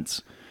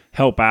elements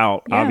help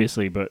out,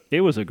 obviously, but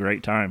it was a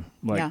great time.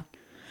 It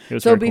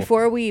was so very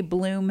before we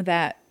bloom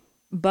that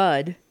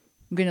bud,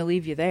 I'm going to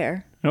leave you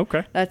there.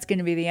 Okay. That's going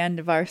to be the end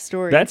of our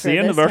story. That's the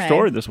end of our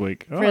story this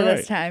week.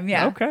 This time,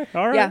 yeah. Okay,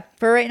 all right. Yeah,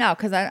 for right now,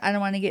 because I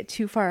don't want to get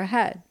too far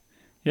ahead.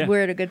 Yeah.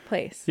 We're at a good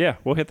place. Yeah,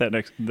 we'll hit that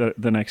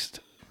the next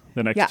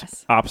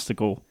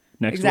obstacle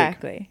next week.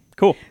 Exactly.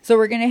 Cool. So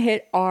we're going to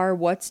hit our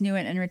What's New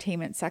in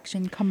Entertainment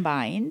section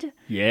combined.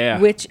 Yeah.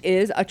 Which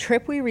is a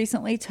trip we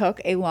recently took,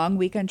 a long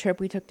weekend trip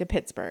we took to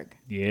Pittsburgh.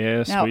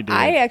 Yes, now, we did.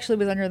 I actually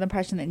was under the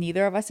impression that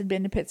neither of us had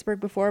been to Pittsburgh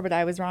before, but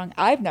I was wrong.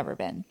 I've never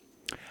been.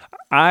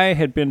 I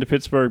had been to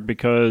Pittsburgh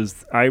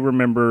because I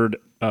remembered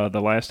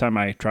the last time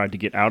I tried to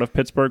get out of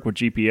Pittsburgh with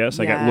GPS.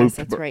 I got looped.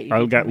 That's right.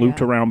 I got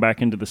looped around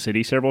back into the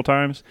city several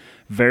times.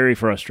 Very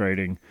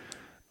frustrating.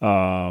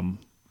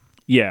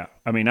 Yeah,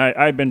 I mean,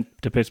 I've been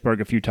to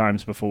Pittsburgh a few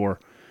times before,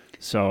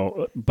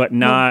 so but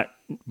not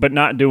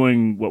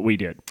doing what we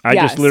did. I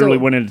just literally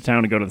went into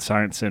town to go to the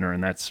Science Center,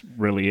 and that's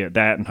really it.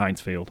 That and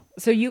Heinz Field.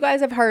 So you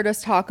guys have heard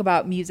us talk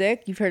about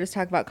music. You've heard us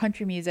talk about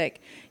country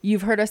music.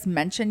 You've heard us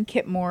mention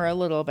Kip Moore a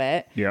little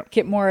bit. Yeah,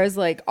 Kip Moore is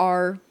like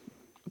our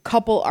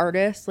couple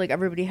artists. Like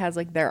everybody has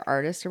like their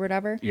artist or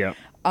whatever. Yeah.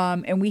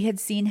 And we had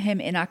seen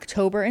him in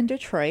October in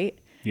Detroit.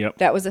 Yep.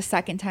 That was the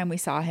second time we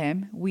saw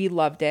him. We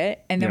loved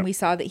it. And then we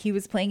saw that he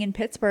was playing in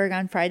Pittsburgh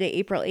on Friday,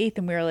 April 8th.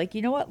 And we were like,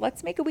 you know what?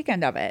 Let's make a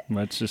weekend of it.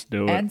 Let's just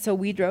do it. And so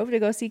we drove to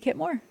go see Kip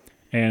Moore.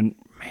 And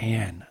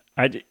man,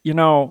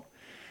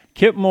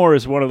 Kip Moore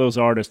is one of those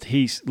artists.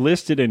 He's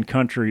listed in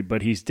country,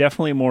 but he's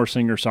definitely more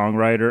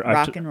singer-songwriter.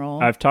 Rock and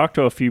roll. I've talked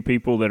to a few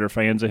people that are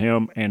fans of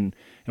him, and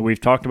we've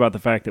talked about the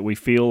fact that we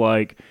feel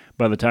like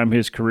by the time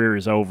his career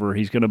is over,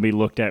 he's going to be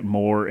looked at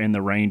more in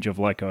the range of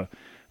somebody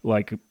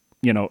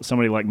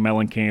like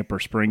Mellencamp or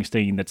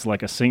Springsteen that's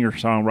like a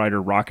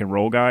singer-songwriter rock and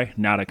roll guy,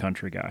 not a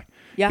country guy.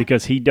 Yeah.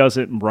 Because he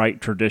doesn't write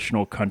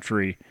traditional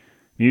country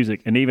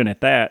music. And even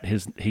at that,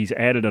 he's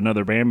added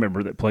another band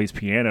member that plays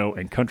piano,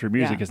 and country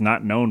music is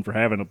not known for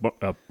having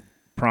a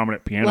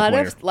prominent piano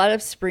player. A lot of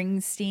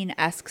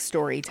Springsteen-esque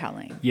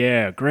storytelling.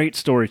 Yeah, great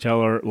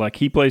storyteller. Like,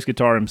 he plays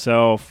guitar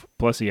himself,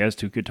 plus he has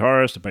two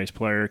guitarists, a bass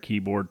player,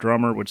 keyboard,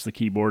 drummer, which the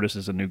keyboardist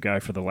is a new guy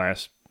for the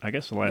last two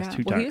times.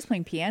 Well, he was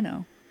playing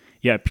piano.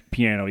 Yeah,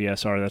 piano. Yeah,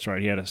 sorry, that's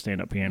right. He had a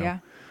stand-up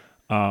piano.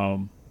 Yeah.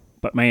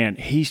 But man,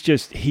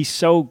 he's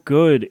so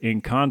good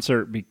in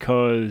concert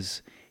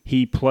because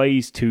he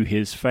plays to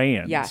his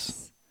fans.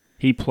 Yes.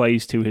 He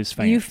plays to his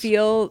fans.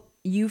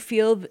 You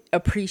feel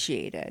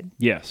appreciated.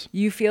 Yes.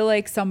 You feel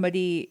like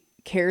somebody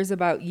cares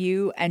about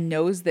you and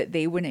knows that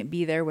they wouldn't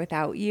be there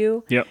without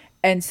you. Yep.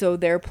 And so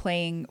they're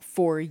playing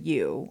for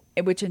you,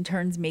 which in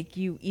turns make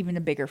you even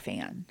a bigger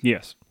fan.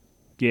 Yes.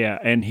 Yeah,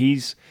 and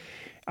he's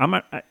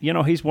one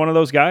of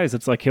those guys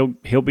that's like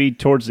he'll be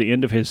towards the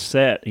end of his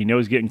set. He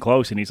knows he's getting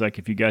close, and he's like,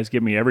 if you guys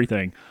give me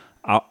everything,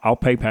 I'll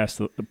play past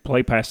the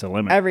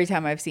limit. Every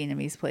time I've seen him,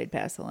 he's played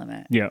past the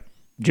limit. Yeah.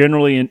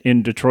 Generally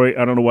in Detroit,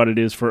 I don't know what it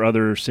is for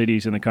other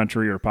cities in the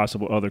country or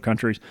possible other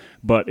countries,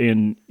 but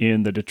in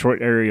the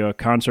Detroit area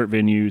concert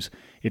venues,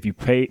 if you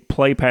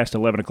play past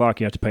 11 o'clock,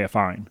 you have to pay a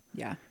fine.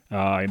 Yeah.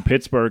 In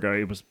Pittsburgh,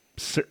 it was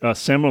a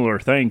similar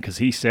thing because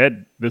he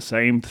said the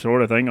same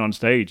sort of thing on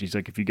stage. He's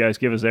like, if you guys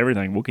give us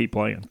everything, we'll keep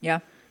playing. Yeah.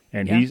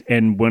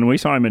 And when we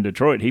saw him in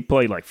Detroit, he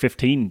played like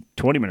 15,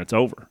 20 minutes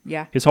over.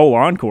 Yeah. His whole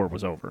encore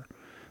was over.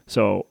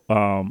 So,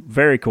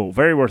 very cool.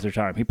 Very worth their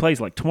time. He plays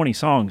like 20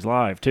 songs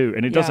live too.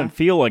 And it doesn't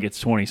feel like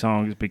it's 20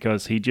 songs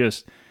because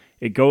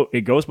it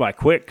goes by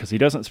quick because he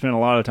doesn't spend a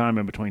lot of time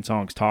in between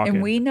songs talking.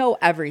 And we know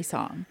every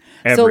song.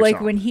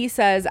 Song. When he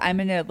says, I'm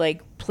going to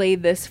like play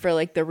this for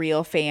like the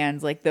real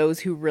fans, like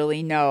those who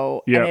really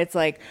know. Yep. And it's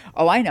like,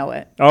 oh, I know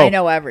it. I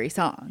know every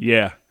song.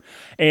 Yeah.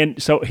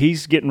 And so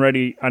he's getting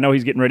ready. I know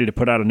he's getting ready to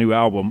put out a new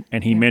album.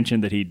 And he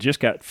mentioned that he just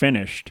got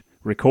finished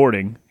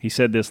recording. He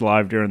said this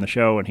live during the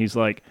show. And he's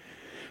like,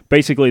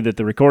 basically that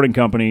the recording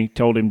company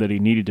told him that he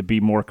needed to be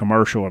more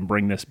commercial and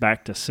bring this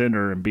back to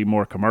center and be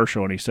more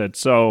commercial. And he said,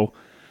 so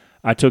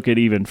I took it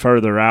even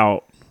further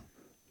out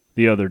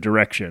the other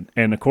direction.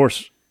 And of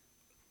course,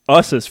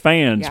 us as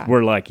fans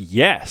were like,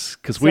 yes,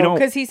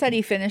 because he said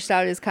he finished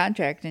out his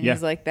contract and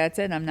he's like, that's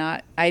it.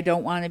 I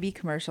don't want to be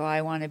commercial.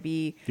 I want to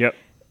be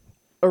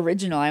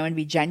original. I want to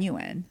be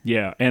genuine.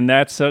 Yeah. And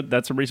that's a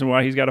reason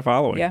why he's got a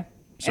following. Yeah.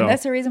 So, and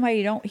that's the reason why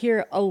you don't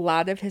hear a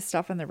lot of his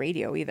stuff on the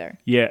radio either.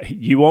 Yeah.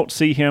 You won't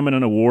see him in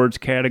an awards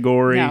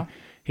category. No.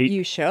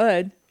 You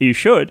should. You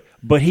should,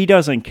 but he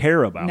doesn't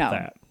care about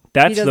that.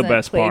 That's the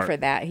best part. He doesn't play for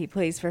that. He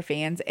plays for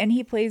fans, and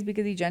he plays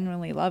because he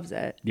genuinely loves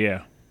it.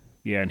 Yeah.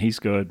 Yeah, and he's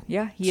good.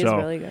 Yeah, he is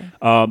really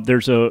good.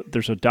 There's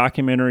a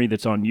documentary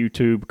that's on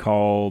YouTube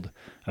called,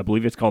 I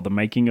believe it's called The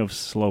Making of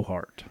Slow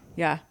Heart.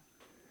 Yeah.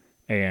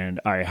 And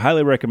I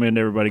highly recommend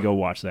everybody go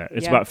watch that.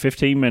 It's about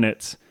 15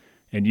 minutes,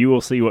 and you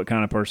will see what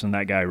kind of person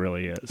that guy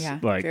really is. Yeah,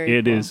 like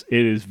it is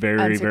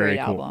very, very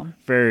cool. Album.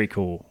 Very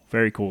cool.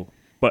 Very cool.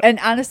 And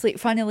honestly,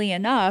 funnily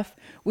enough,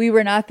 we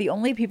were not the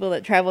only people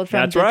that traveled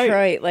from Detroit.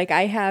 Right. Like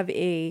I have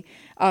a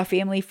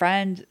family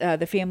friend,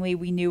 the family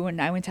we knew when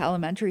I went to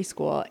elementary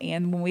school.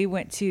 And when we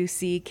went to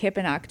see Kip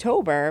in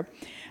October,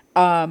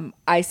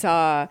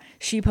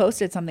 she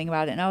posted something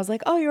about it and I was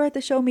like, oh, you're at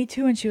the show, me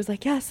too. And she was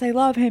like, yes, I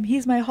love him.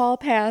 He's my hall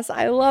pass.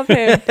 I love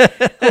him.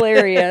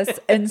 Hilarious.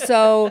 And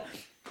so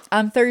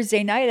on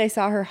Thursday night, I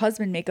saw her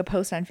husband make a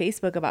post on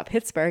Facebook about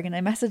Pittsburgh, and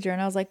I messaged her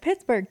and I was like,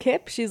 Pittsburgh,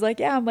 Kip? She's like,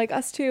 yeah. I'm like,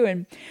 us too.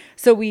 And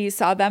so we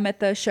saw them at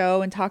the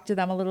show and talked to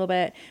them a little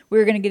bit. We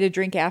were going to get a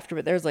drink after,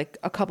 but there's like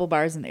a couple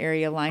bars in the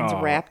area, lines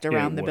wrapped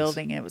around the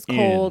building, and it was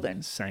cold and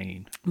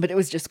insane. But it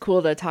was just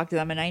cool to talk to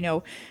them. And I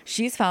know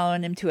she's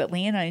following him to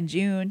Atlanta in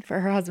June for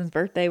her husband's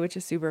birthday, which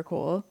is super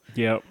cool.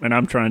 Yep. And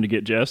I'm trying to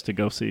get Jess to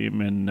go see him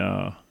in,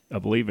 I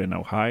believe in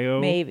Ohio.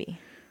 Maybe.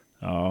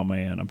 Oh,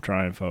 man, I'm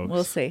trying, folks.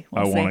 We'll see.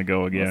 I want to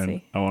go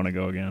again. I want to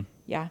go again.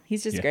 Yeah,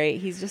 he's just great.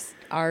 He's just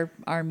our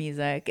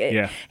music.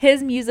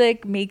 His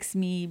music makes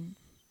me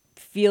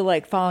feel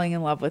like falling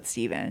in love with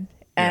Steven.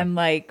 And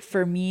like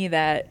for me,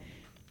 that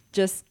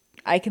just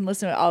I can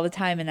listen to it all the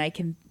time and I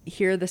can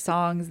hear the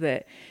songs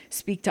that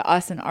speak to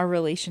us and our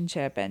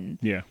relationship. And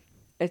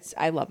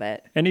I love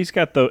it. And he's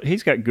got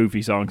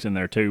goofy songs in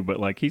there too, but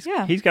like he's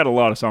got a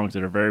lot of songs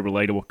that are very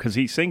relatable because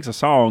he sings a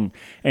song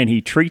and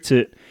he treats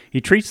the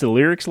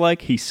lyrics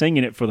like he's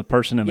singing it for the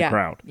person in the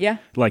crowd. Yeah.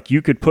 Like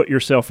you could put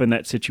yourself in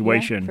that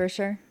situation. Yeah, for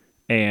sure.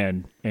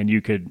 And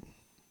you could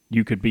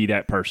be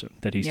that person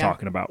that he's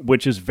talking about,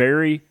 which is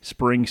very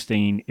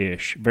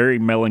Springsteen-ish, very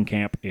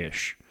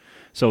Mellencamp-ish.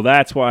 So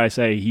that's why I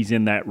say he's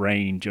in that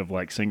range of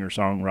like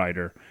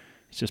singer-songwriter.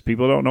 It's just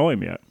people don't know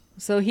him yet.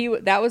 So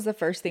that was the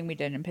first thing we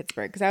did in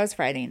Pittsburgh because that was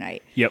Friday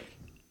night. Yep.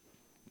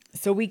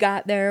 So we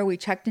got there, we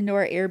checked into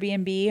our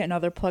Airbnb,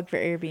 another plug for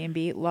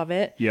Airbnb, love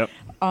it. Yep.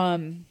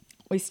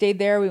 We stayed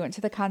there, we went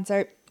to the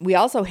concert. We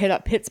also hit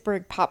up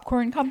Pittsburgh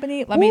Popcorn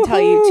Company. Let me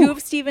tell you, two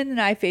of Steven and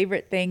I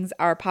favorite things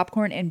are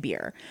popcorn and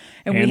beer.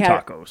 And we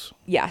had tacos.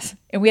 Yes.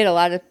 And we had a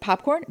lot of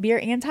popcorn, beer,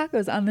 and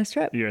tacos on this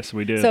trip. Yes,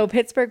 we did. So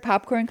Pittsburgh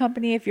Popcorn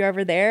Company, if you're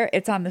ever there,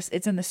 it's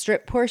in the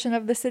strip portion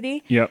of the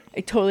city. Yep.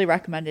 I totally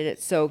recommend it.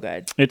 It's so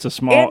good. It's a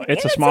small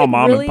like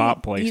mom really and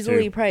pop place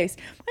easily too. priced.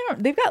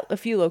 They've got a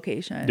few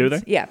locations. Do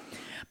they? Yeah.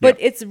 But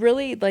it's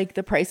really like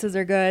the prices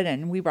are good,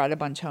 and we brought a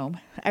bunch home.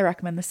 I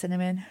recommend the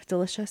cinnamon.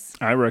 Delicious.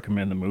 I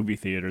recommend the movie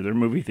theater. Their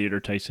movie theater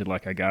tasted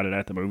like I got it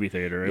at the movie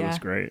theater. It was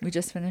great. We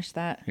just finished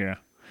that. Yeah.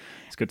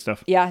 It's good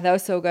stuff. Yeah, that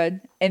was so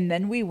good. And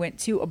then we went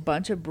to a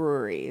bunch of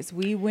breweries.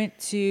 We went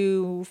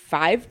to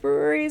 5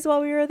 breweries while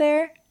we were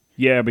there.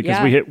 Yeah,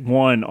 because we hit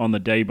one on the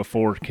day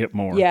before Kip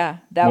Moore. Yeah.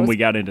 When we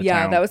got into town.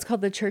 Yeah, that was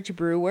called the Church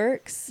Brew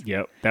Works.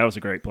 Yep. That was a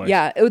great place.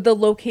 Yeah. The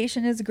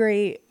location is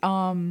great.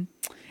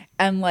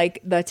 And like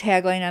the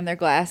tagline on their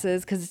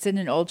glasses, because it's in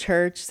an old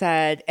church,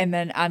 said, and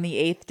then on the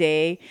 8th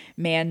day,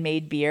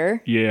 man-made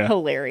beer. Yeah.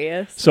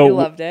 Hilarious. So I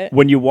loved it.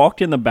 When you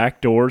walked in the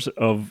back doors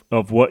of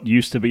what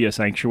used to be a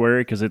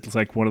sanctuary, because it's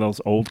like one of those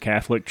old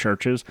Catholic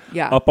churches,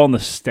 up on the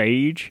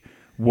stage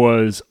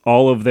was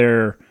all of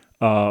their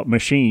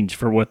machines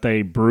for what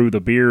they brew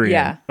the beer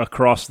in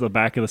across the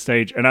back of the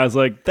stage. And I was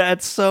like,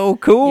 that's so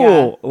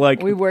cool. Yeah.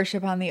 Like we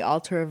worship on the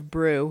altar of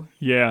brew.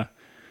 Yeah.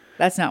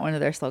 That's not one of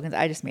their slogans.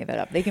 I just made that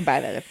up. They can buy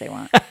that if they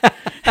want.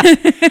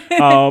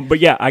 But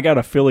yeah, I got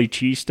a Philly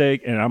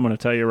cheesesteak, and I'm going to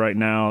tell you right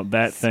now,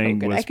 that thing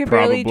was I could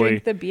probably, barely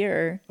drink the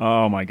beer.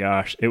 Oh my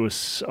gosh, it was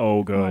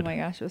so good. Oh my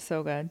gosh, it was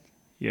so good.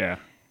 Yeah,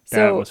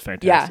 that was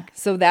fantastic. Yeah,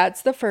 so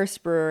that's the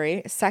first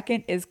brewery.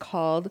 Second is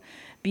called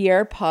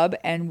Bière Pub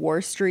and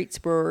War Streets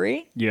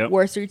Brewery. Yep.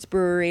 War Streets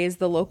Brewery is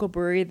the local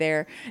brewery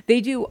there. They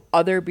do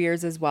other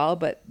beers as well,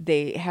 but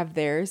they have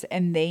theirs,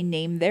 and they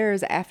name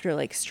theirs after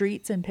like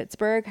streets in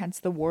Pittsburgh, hence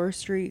the War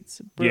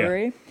Streets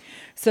Brewery. Yeah.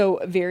 So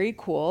very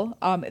cool.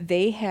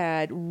 They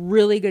had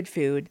really good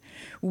food.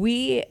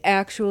 We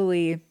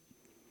actually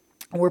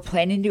were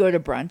planning to go to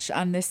brunch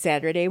on this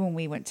Saturday when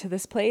we went to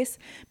this place,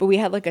 but we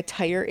had like a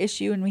tire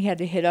issue and we had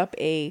to hit up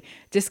a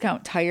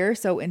discount tire.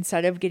 So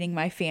instead of getting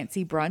my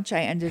fancy brunch,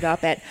 I ended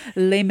up at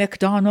Le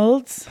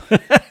McDonald's.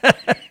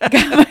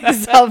 Got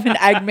myself an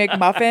Egg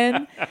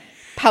McMuffin,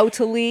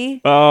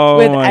 poutily,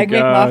 with Egg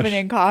McMuffin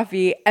and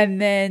coffee. And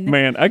then,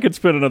 man, I could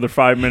spend another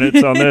 5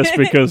 minutes on this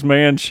because,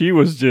 man, she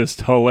was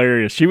just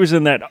hilarious. She was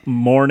in that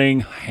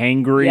morning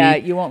hangry. Yeah,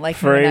 you won't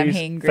like me when I'm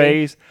hangry.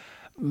 Phase.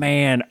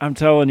 Man, I'm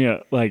telling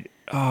you, like,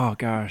 oh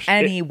gosh.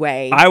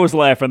 Anyway, I was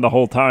laughing the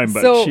whole time,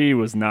 but she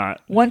was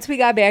not. Once we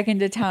got back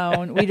into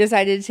town, we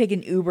decided to take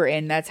an Uber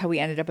in. That's how we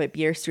ended up at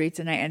Beer Streets,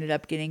 and I ended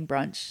up getting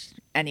brunch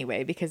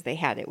anyway because they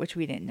had it, which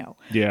we didn't know.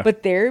 Yeah.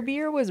 But their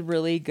beer was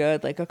really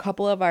good. Like a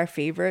couple of our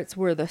favorites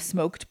were the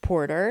smoked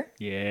porter.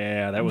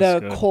 Yeah, that was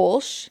the good.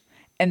 Kolsch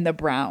and the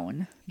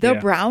brown. The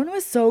brown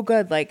was so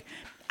good. Like,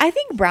 I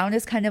think brown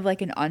is kind of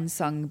like an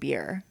unsung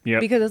beer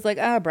because it's like,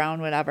 brown,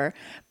 whatever.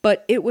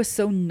 But it was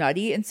so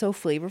nutty and so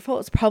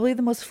flavorful. It's probably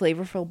the most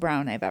flavorful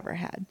brown I've ever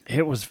had.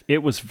 It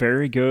was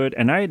very good.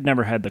 And I had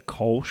never had the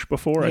Kolsch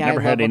before. Yeah, I'd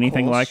never had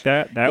anything like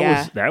that.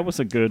 That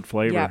was a good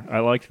flavor. Yeah. I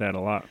liked that a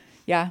lot.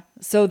 Yeah.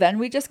 So then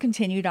we just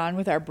continued on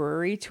with our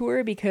brewery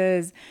tour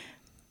because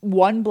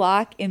one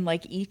block in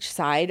like each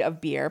side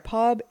of Bière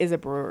Pub is a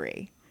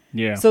brewery.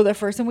 Yeah. So the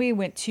first one we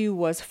went to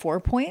was 4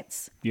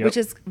 Points, which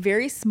is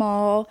very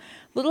small,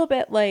 little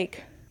bit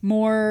like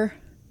more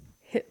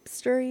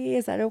hipstery.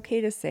 Is that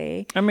okay to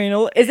say? I mean,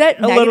 is that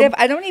negative? Little,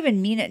 I don't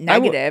even mean it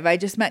negative. I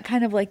just meant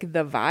kind of like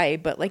the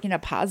vibe, but like in a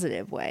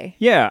positive way.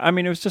 Yeah, I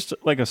mean, it was just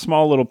like a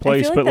small little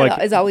place, I feel like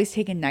that is always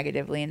taken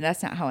negatively, and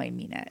that's not how I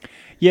mean it.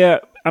 Yeah,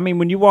 I mean,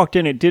 when you walked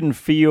in, it didn't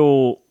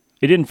feel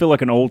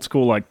like an old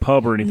school like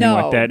pub or anything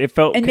like that. It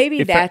felt, and maybe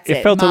it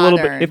felt modern. a little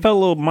bit. It felt a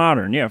little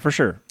modern, yeah, for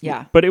sure.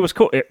 Yeah, but it was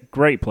cool.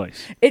 Great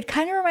place. It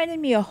kind of reminded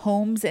me of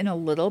Holmes in a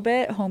little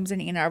bit. Holmes in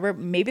Ann Arbor.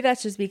 Maybe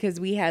that's just because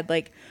we had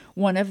like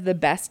one of the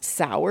best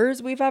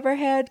sours we've ever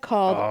had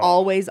called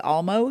Always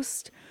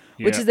Almost,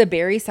 which is a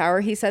berry sour.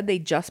 He said they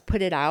just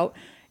put it out.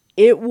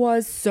 It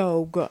was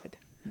so good.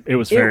 It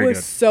was very good. It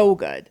was so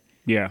good.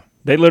 Yeah.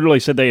 They literally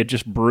said they had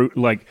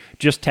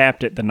just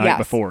tapped it the night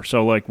before.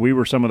 So like we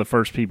were some of the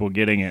first people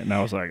getting it, and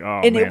I was like,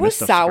 oh, and man, it was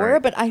sour,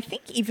 great. but I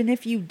think even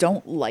if you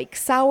don't like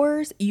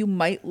sours, you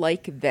might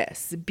like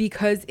this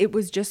because it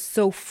was just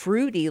so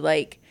fruity.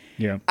 Like,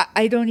 yeah,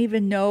 I don't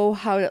even know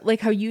how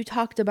you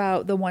talked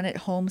about the one at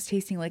Holmes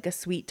tasting like a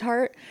sweet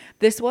tart.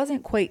 This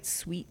wasn't quite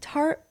sweet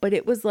tart, but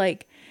it was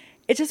like,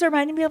 it just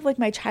reminded me of like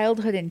my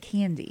childhood and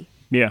candy.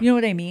 Yeah. You know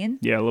what I mean?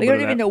 Yeah, a little like, bit I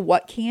don't even know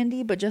what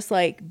candy, but just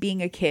like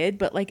being a kid,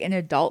 but like an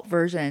adult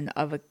version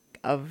of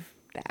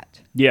that.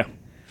 Yeah.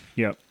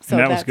 Yeah. So and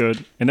that was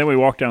good. And then we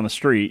walked down the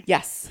street.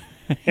 Yes.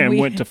 And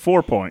went to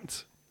 4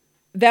 Points.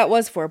 That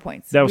was 4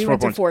 points. We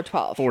went points. to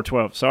 412.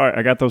 412. Sorry,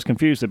 I got those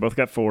confused. They both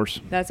got 4s.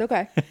 That's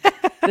okay.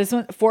 This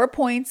one, 4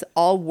 points,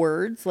 all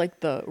words, like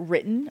the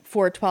written,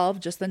 412,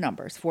 just the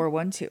numbers,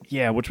 412.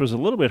 Yeah, which was a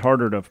little bit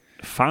harder to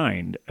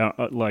find,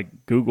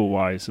 like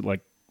Google-wise,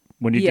 like,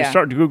 when you just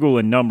start to Google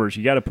in numbers,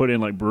 you got to put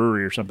in like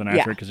brewery or something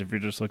after it because if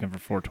you're just looking for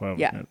 412.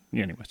 Yeah.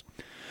 Anyways.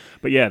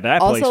 But yeah, that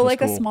place was also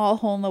like cool. A small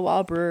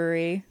hole-in-the-wall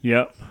brewery.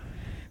 Yep.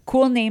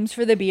 Cool names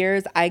for the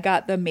beers. I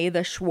got the May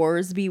the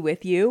Schwarz be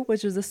with you,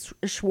 which is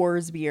a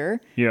Schwarz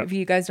beer. Yep. If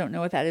you guys don't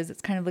know what that is,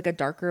 it's kind of like a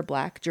darker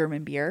black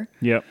German beer.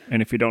 Yep.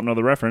 And if you don't know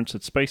the reference,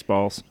 it's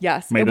Spaceballs.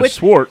 Yes. May the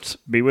Schwarz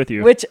be with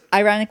you. Which,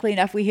 ironically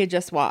enough, we had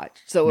just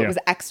watched. So it was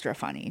extra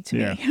funny to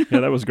me. Yeah,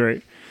 that was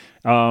great.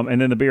 And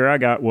then the beer I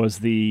got was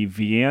the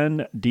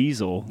Vienna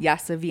Diesel.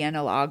 Yes, a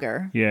Vienna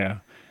lager. Yeah.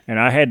 And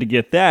I had to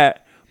get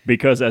that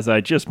because, as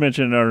I just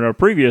mentioned in our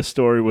previous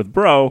story with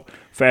Bro,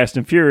 Fast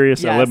and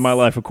Furious, I live my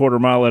life a quarter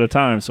mile at a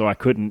time, so I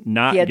couldn't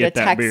not get that beer. You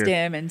had to text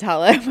him and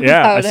tell him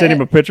I sent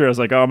him a picture. I was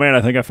like, oh, man,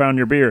 I think I found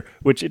your beer,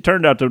 which it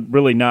turned out to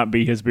really not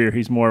be his beer.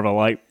 He's more of a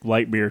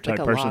light beer type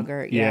person.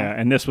 Lager,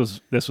 and this was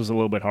a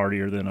little bit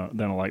hardier than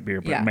a light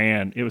beer, but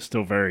man, it was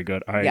still very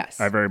good.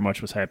 I very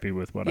much was happy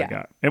with what I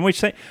got. And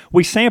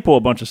we sample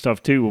a bunch of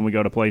stuff, too, when we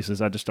go to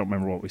places. I just don't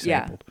remember what we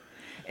sampled.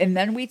 And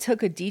then we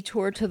took a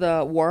detour to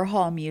the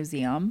Warhol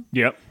Museum.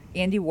 Yep.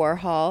 Andy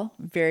Warhol,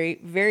 very,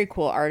 very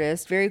cool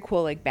artist, very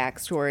cool like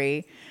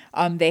backstory.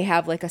 They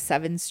have like a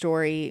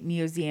 7-story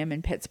museum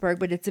in Pittsburgh,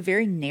 but it's a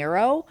very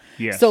narrow.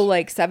 Yes. So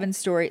like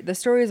the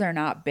stories are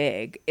not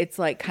big. It's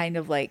like kind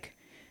of like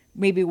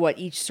maybe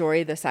each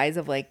story the size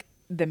of like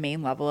the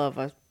main level of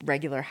a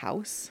regular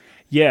house.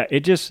 Yeah,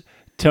 it just,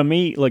 to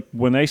me, like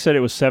when they said it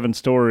was 7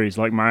 stories,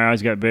 like my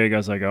eyes got big. I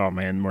was like, oh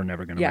man, we're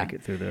never going to make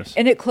it through this.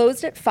 And it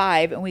closed at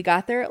 5 and we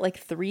got there at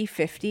like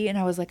 3:50 and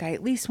I was like, I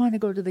at least want to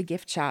go to the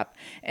gift shop.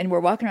 And we're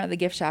walking around the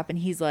gift shop and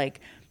he's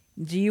like,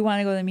 do you want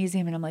to go to the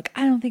museum? And I'm like,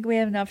 I don't think we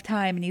have enough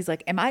time. And he's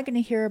like, am I going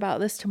to hear about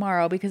this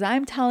tomorrow? Because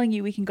I'm telling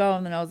you we can go.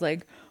 And then I was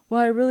like,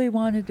 well, I really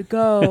wanted to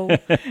go.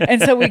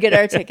 And so we get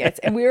our tickets.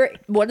 And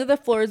one of the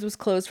floors was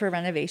closed for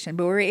renovation,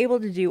 but we were able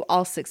to do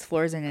all 6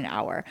 floors in an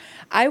hour.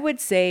 I would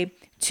say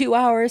 2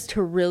 hours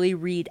to really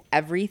read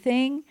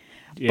everything.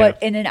 Yeah.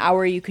 But in an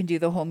hour, you can do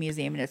the whole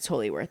museum and it's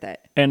totally worth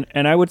it. And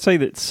I would say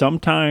that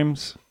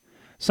sometimes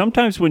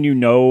when you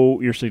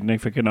know your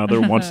significant other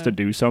wants to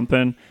do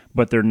something,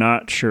 but they're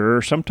not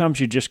sure,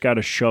 sometimes you just got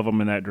to shove them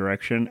in that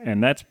direction.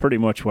 And that's pretty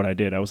much what I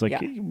did. I was like,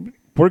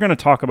 we're going to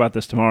talk about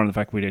this tomorrow and the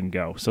fact we didn't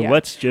go. So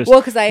let's just... Well,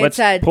 because I had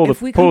said,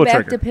 if we come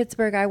back to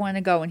Pittsburgh, I want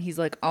to go. And he's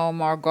like, oh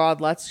my God,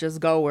 let's just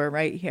go. We're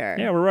right here.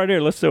 Yeah, we're right here.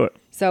 Let's do it.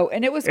 So,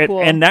 and it was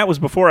cool. And that was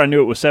before I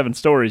knew it was 7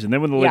 stories. And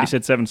then when the lady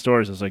said 7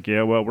 stories, I was like,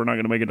 yeah, well, we're not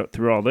going to make it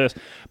through all this.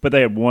 But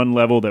they had one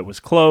level that was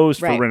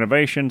closed for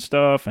renovation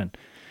stuff. And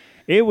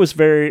it was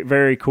very,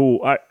 very cool.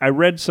 I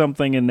read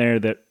something in there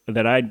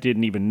that I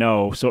didn't even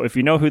know. So if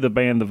you know who the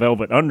band The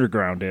Velvet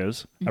Underground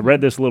is, I read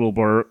this little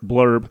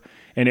blurb,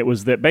 and it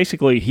was that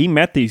basically he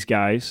met these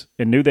guys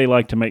and knew they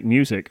liked to make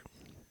music.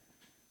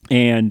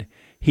 And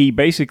he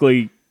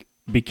basically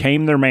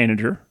became their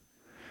manager,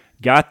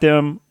 got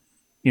them,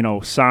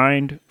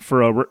 signed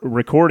for a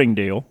recording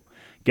deal,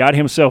 got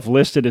himself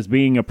listed as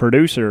being a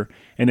producer,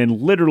 and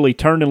then literally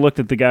turned and looked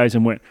at the guys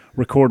and went,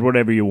 record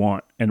whatever you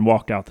want, and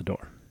walked out the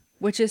door.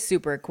 Which is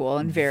super cool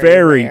and very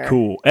Very rare.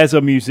 Cool. As a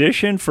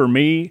musician, for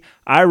me,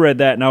 I read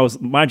that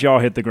and my jaw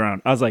hit the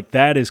ground. I was like,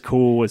 that is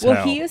cool as hell.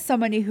 Well, he is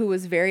somebody who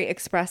was very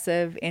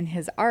expressive in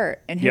his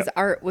art, and his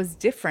art was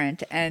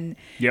different. And,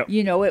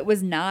 it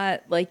was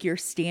not like your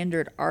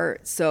standard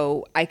art.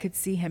 So I could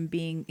see him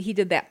he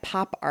did that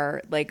pop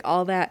art, like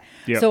all that.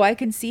 Yep. So I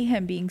can see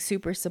him being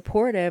super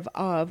supportive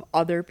of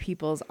other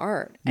people's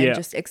art and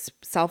just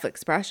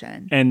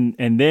self-expression.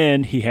 And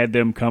then he had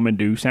them come and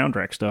do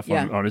soundtrack stuff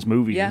on his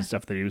movies and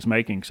stuff that he was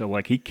making. So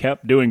like he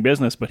kept doing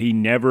business, but he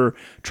never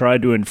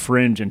tried to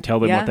infringe and tell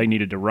them what they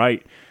needed to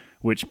write.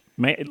 Which,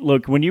 man,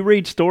 look, when you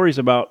read stories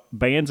about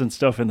bands and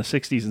stuff in the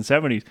 60s and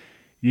 70s,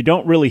 you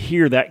don't really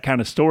hear that kind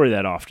of story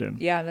that often.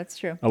 Yeah, that's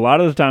true. A lot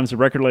of the times the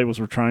record labels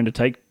were trying to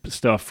take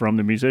stuff from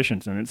the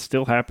musicians, and it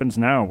still happens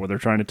now where they're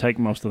trying to take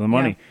most of the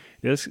money.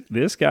 Yeah.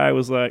 This guy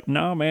was like,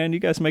 no, man, you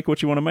guys make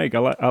what you want to make. I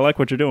like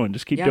what you're doing.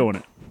 Just keep doing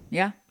it.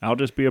 Yeah. I'll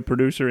just be a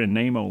producer in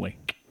name only.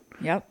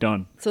 Yep.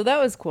 Done. So that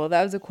was cool.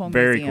 That was a cool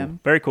Very museum. Cool.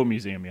 Very cool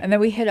museum, yeah. And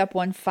then we hit up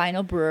one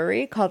final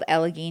brewery called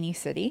Allegheny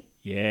City.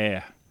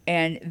 Yeah.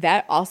 And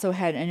that also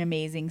had an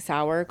amazing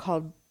sour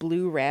called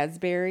Blue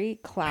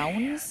Raspberry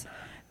Clowns.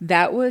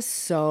 That was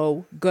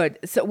so good.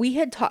 So we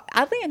had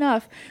oddly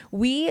enough,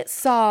 we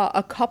saw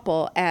a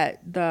couple at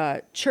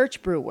the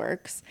Church Brew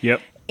Works. Yep.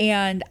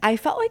 And I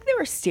felt like they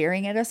were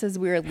staring at us as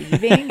we were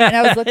leaving. And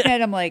I was looking at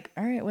them like,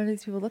 all right, what are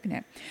these people looking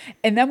at?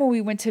 And then when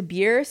we went to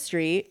Beer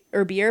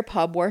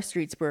Pub, War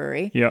Streets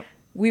Brewery,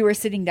 we were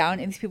sitting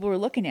down and these people were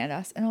looking at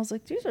us. And I was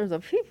like, these are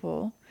the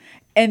people.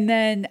 And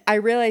then I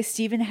realized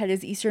Steven had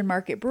his Eastern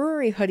Market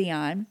Brewery hoodie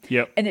on.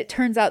 Yep. And it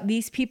turns out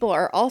these people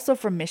are also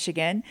from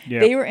Michigan.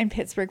 Yep. They were in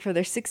Pittsburgh for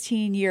their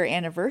 16-year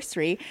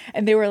anniversary.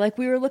 And they were like,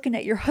 we were looking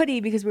at your hoodie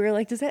because we were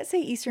like, does that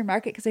say Eastern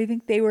Market? Because I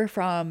think they were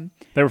from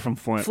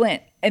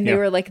Flint. And they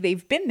were like,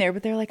 they've been there.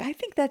 But they're like, I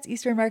think that's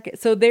Eastern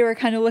Market. So they were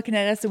kind of looking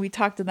at us and we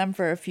talked to them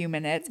for a few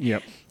minutes.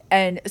 Yep.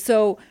 And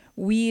so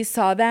we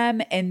saw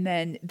them and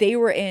then they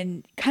were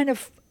in kind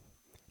of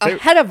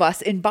ahead of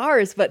us in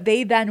bars. But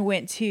they then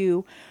went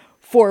to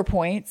 4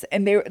 Points,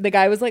 and the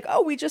guy was like,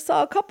 "Oh, we just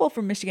saw a couple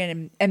from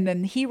Michigan," and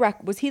then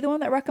was he the one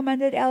that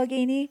recommended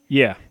Allegheny?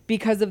 Yeah,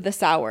 because of the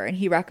sour, and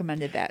he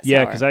recommended that.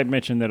 Yeah, because I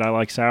mentioned that I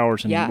like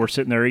sours, and Yeah. we're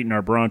sitting there eating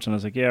our brunch, and I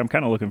was like, "Yeah, I'm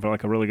kind of looking for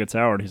like a really good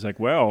sour." And he's like,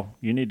 "Well,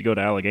 you need to go to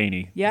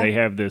Allegheny. Yeah. They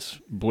have this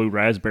Blue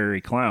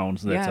Raspberry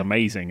Clowns that's Yeah.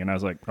 amazing." And I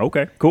was like,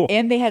 "Okay, cool."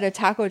 And they had a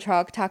taco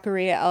truck,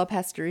 Taqueria El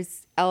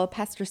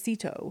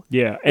Pastricito,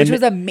 Yeah, which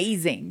was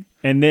amazing.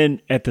 And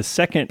then at the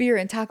second Beer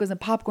and tacos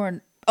and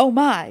popcorn. Oh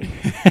my!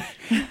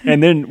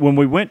 And then when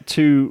we went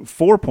to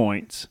 4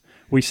 Points,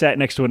 we sat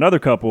next to another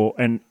couple,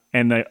 and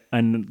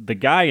the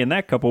guy in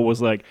that couple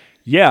was like,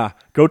 "Yeah,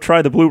 go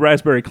try the Blue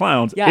Raspberry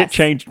Clowns. Yes. It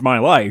changed my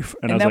life."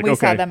 And I was then like, we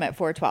 "Okay." saw them at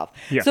 412.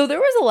 Yeah. So there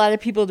was a lot of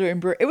people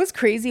doing It was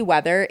crazy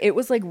weather. It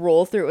was like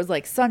roll through. It was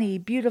like sunny,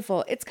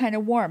 beautiful. It's kind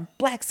of warm.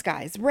 Black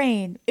skies,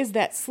 rain. Is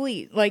that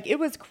sleet? Like it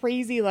was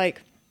crazy.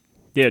 Like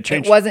Yeah, it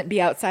changed. It wasn't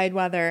be outside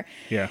weather.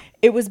 Yeah.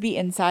 It was be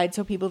inside.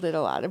 So people did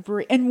a lot of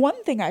brewery. And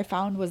one thing I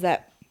found was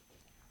that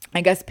I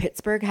guess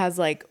Pittsburgh has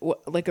like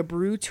a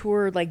brew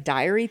tour like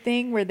diary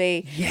thing where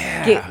they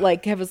get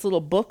like have this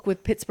little book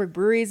with Pittsburgh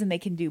breweries and they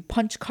can do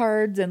punch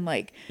cards and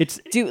like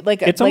do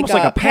like it's almost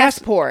like a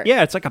passport.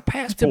 Yeah, it's like a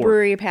passport. It's a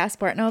brewery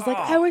passport. And I was like,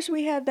 I wish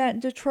we had that in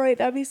Detroit.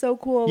 That'd be so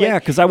cool. Yeah,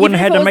 like, because I wouldn't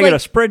have had to make it a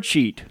like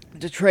spreadsheet.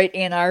 Detroit,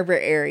 Ann Arbor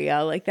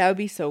area. Like that would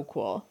be so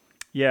cool.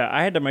 Yeah,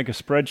 I had to make a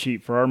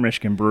spreadsheet for our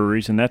Michigan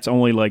breweries, and that's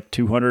only like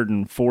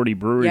 240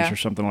 breweries or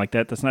something like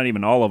that. That's not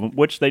even all of them,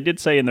 which they did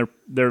say in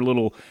their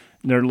little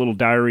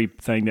diary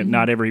thing that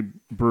not every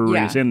brewery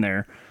is in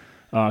there.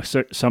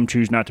 So some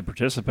choose not to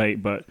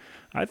participate, but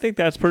I think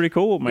that's pretty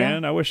cool,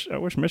 man. Yeah. I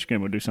wish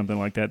Michigan would do something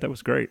like that. That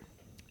was great.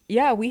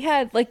 Yeah, we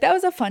had that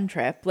was a fun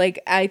trip.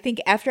 Like I think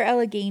after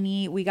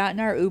Allegheny, we got in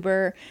our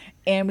Uber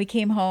and we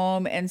came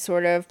home and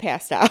sort of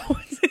passed out.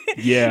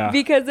 Yeah.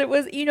 Because it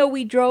was,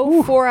 we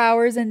drove 4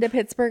 hours into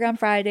Pittsburgh on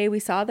Friday. We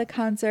saw the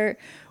concert.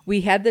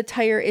 We had the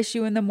tire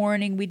issue in the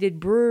morning. We did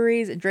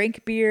breweries,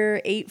 drank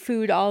beer, ate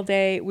food all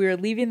day. We were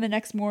leaving the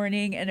next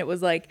morning and it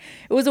was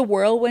a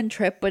whirlwind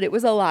trip, but it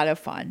was a lot of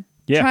fun.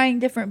 Yeah. Trying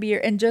different beer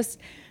and just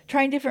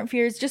trying different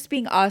beers, just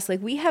being us.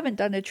 Like we haven't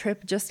done a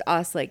trip just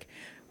us. Like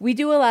we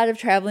do a lot of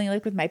traveling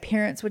like with my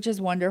parents, which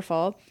is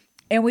wonderful.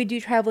 And we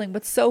do traveling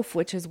with Soph,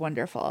 which is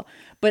wonderful.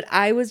 But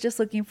I was just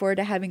looking forward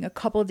to having a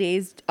couple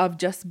days of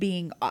just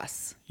being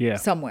us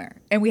somewhere.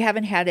 And we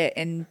haven't had it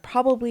in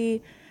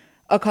probably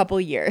a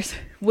couple years,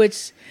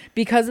 which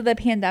because of the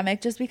pandemic,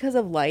 just because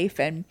of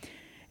life. And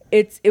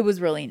it was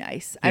really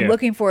nice. I'm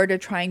looking forward to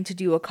trying to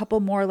do a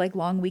couple more like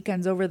long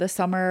weekends over the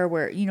summer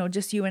where,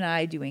 just you and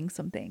I doing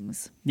some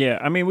things. Yeah.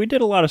 I mean, we did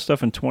a lot of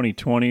stuff in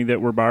 2020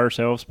 that were by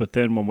ourselves. But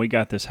then when we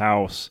got this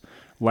house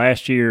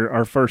last year,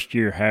 our first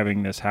year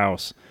having this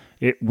house,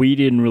 we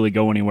didn't really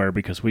go anywhere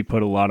because we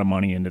put a lot of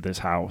money into this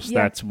house.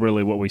 Yeah. That's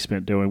really what we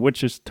spent doing,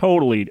 which is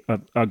totally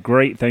a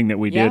great thing that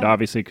we did,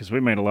 obviously, because we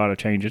made a lot of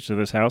changes to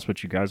this house,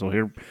 but you guys will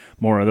hear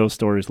more of those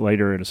stories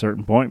later at a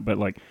certain point. But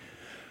like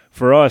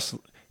for us,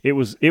 it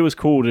was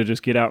cool to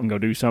just get out and go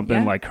do something.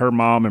 Yeah. Like her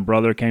mom and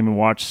brother came and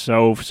watched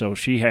Soph, so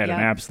she had an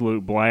Yeah.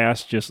 absolute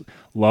blast, just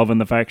loving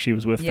the fact she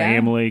was with Yeah.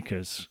 family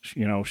because,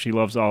 you know, she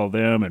loves all of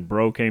them, and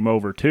Bro came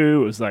over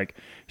too. It was like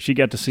she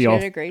got to see She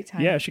had a great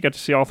time. Yeah, she got to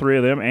see all three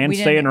of them and We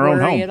stay in didn't her own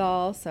worry home. at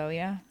all, so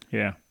yeah.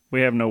 Yeah,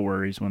 we have no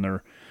worries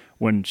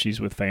when she's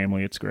with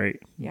family. It's great.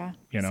 Yeah.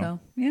 You know. So,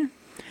 yeah.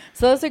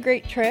 So it was a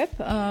great trip.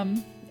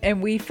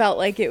 And we felt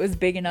like it was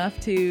big enough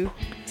to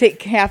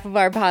take half of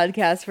our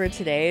podcast for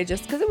today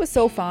just because it was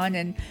so fun.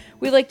 And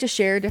we like to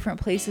share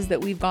different places that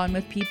we've gone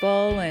with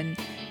people. And,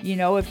 you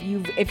know, if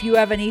you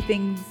have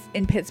anything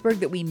in Pittsburgh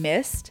that we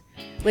missed,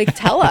 like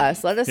tell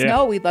us, let us Yeah.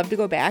 know. We'd love to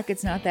go back.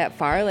 It's not that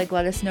far. Like,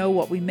 let us know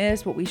what we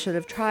missed, what we should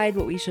have tried,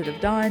 what we should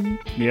have done.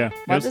 Yeah.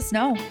 Let us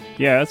know.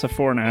 Yeah, that's a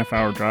 4.5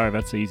 hour drive.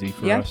 That's easy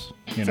for us.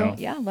 You know. So,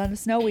 yeah, let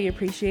us know. We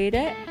appreciate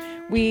it.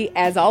 We,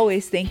 as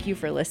always, thank you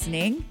for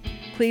listening.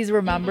 Please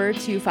remember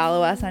to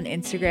follow us on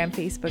Instagram,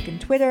 Facebook, and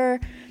Twitter.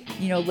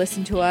 You know,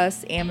 listen to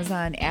us,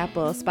 Amazon,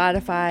 Apple,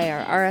 Spotify,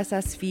 our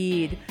RSS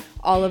feed,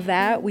 all of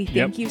that. We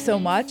thank you so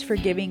much for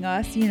giving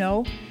us, you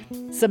know,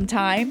 some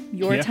time,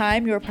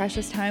 your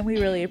precious time. We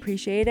really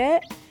appreciate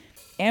it.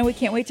 And we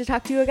can't wait to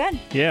talk to you again.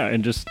 Yeah,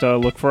 and just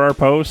look for our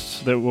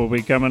posts that will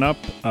be coming up.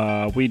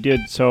 We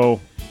did so.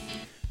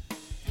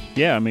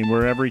 Yeah, I mean,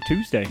 we're every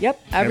Tuesday.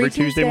 Yep, every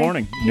Tuesday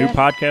morning. New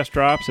podcast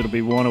drops. It'll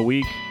be one a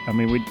week. I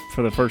mean,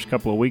 for the first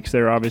couple of weeks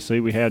there,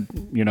 obviously, we had,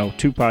 you know,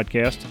 2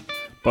 podcasts,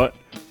 but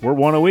we're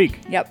one a week.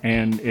 Yep.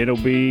 And it'll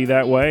be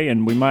that way,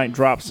 and we might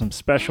drop some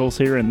specials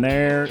here and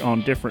there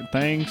on different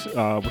things.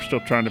 We're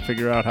still trying to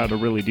figure out how to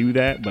really do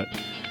that, but,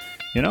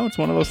 you know, it's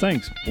one of those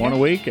things. One a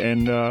week,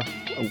 and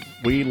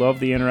we love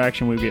the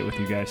interaction we get with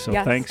you guys. So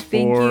thanks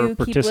for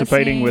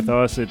participating with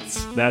us.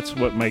 That's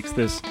what makes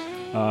this...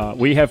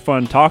 we have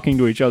fun talking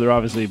to each other,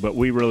 obviously, but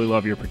we really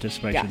love your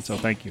participation. So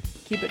thank you.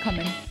 Keep it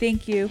coming.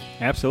 Thank you.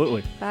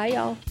 Absolutely. Bye,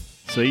 y'all.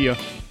 See ya.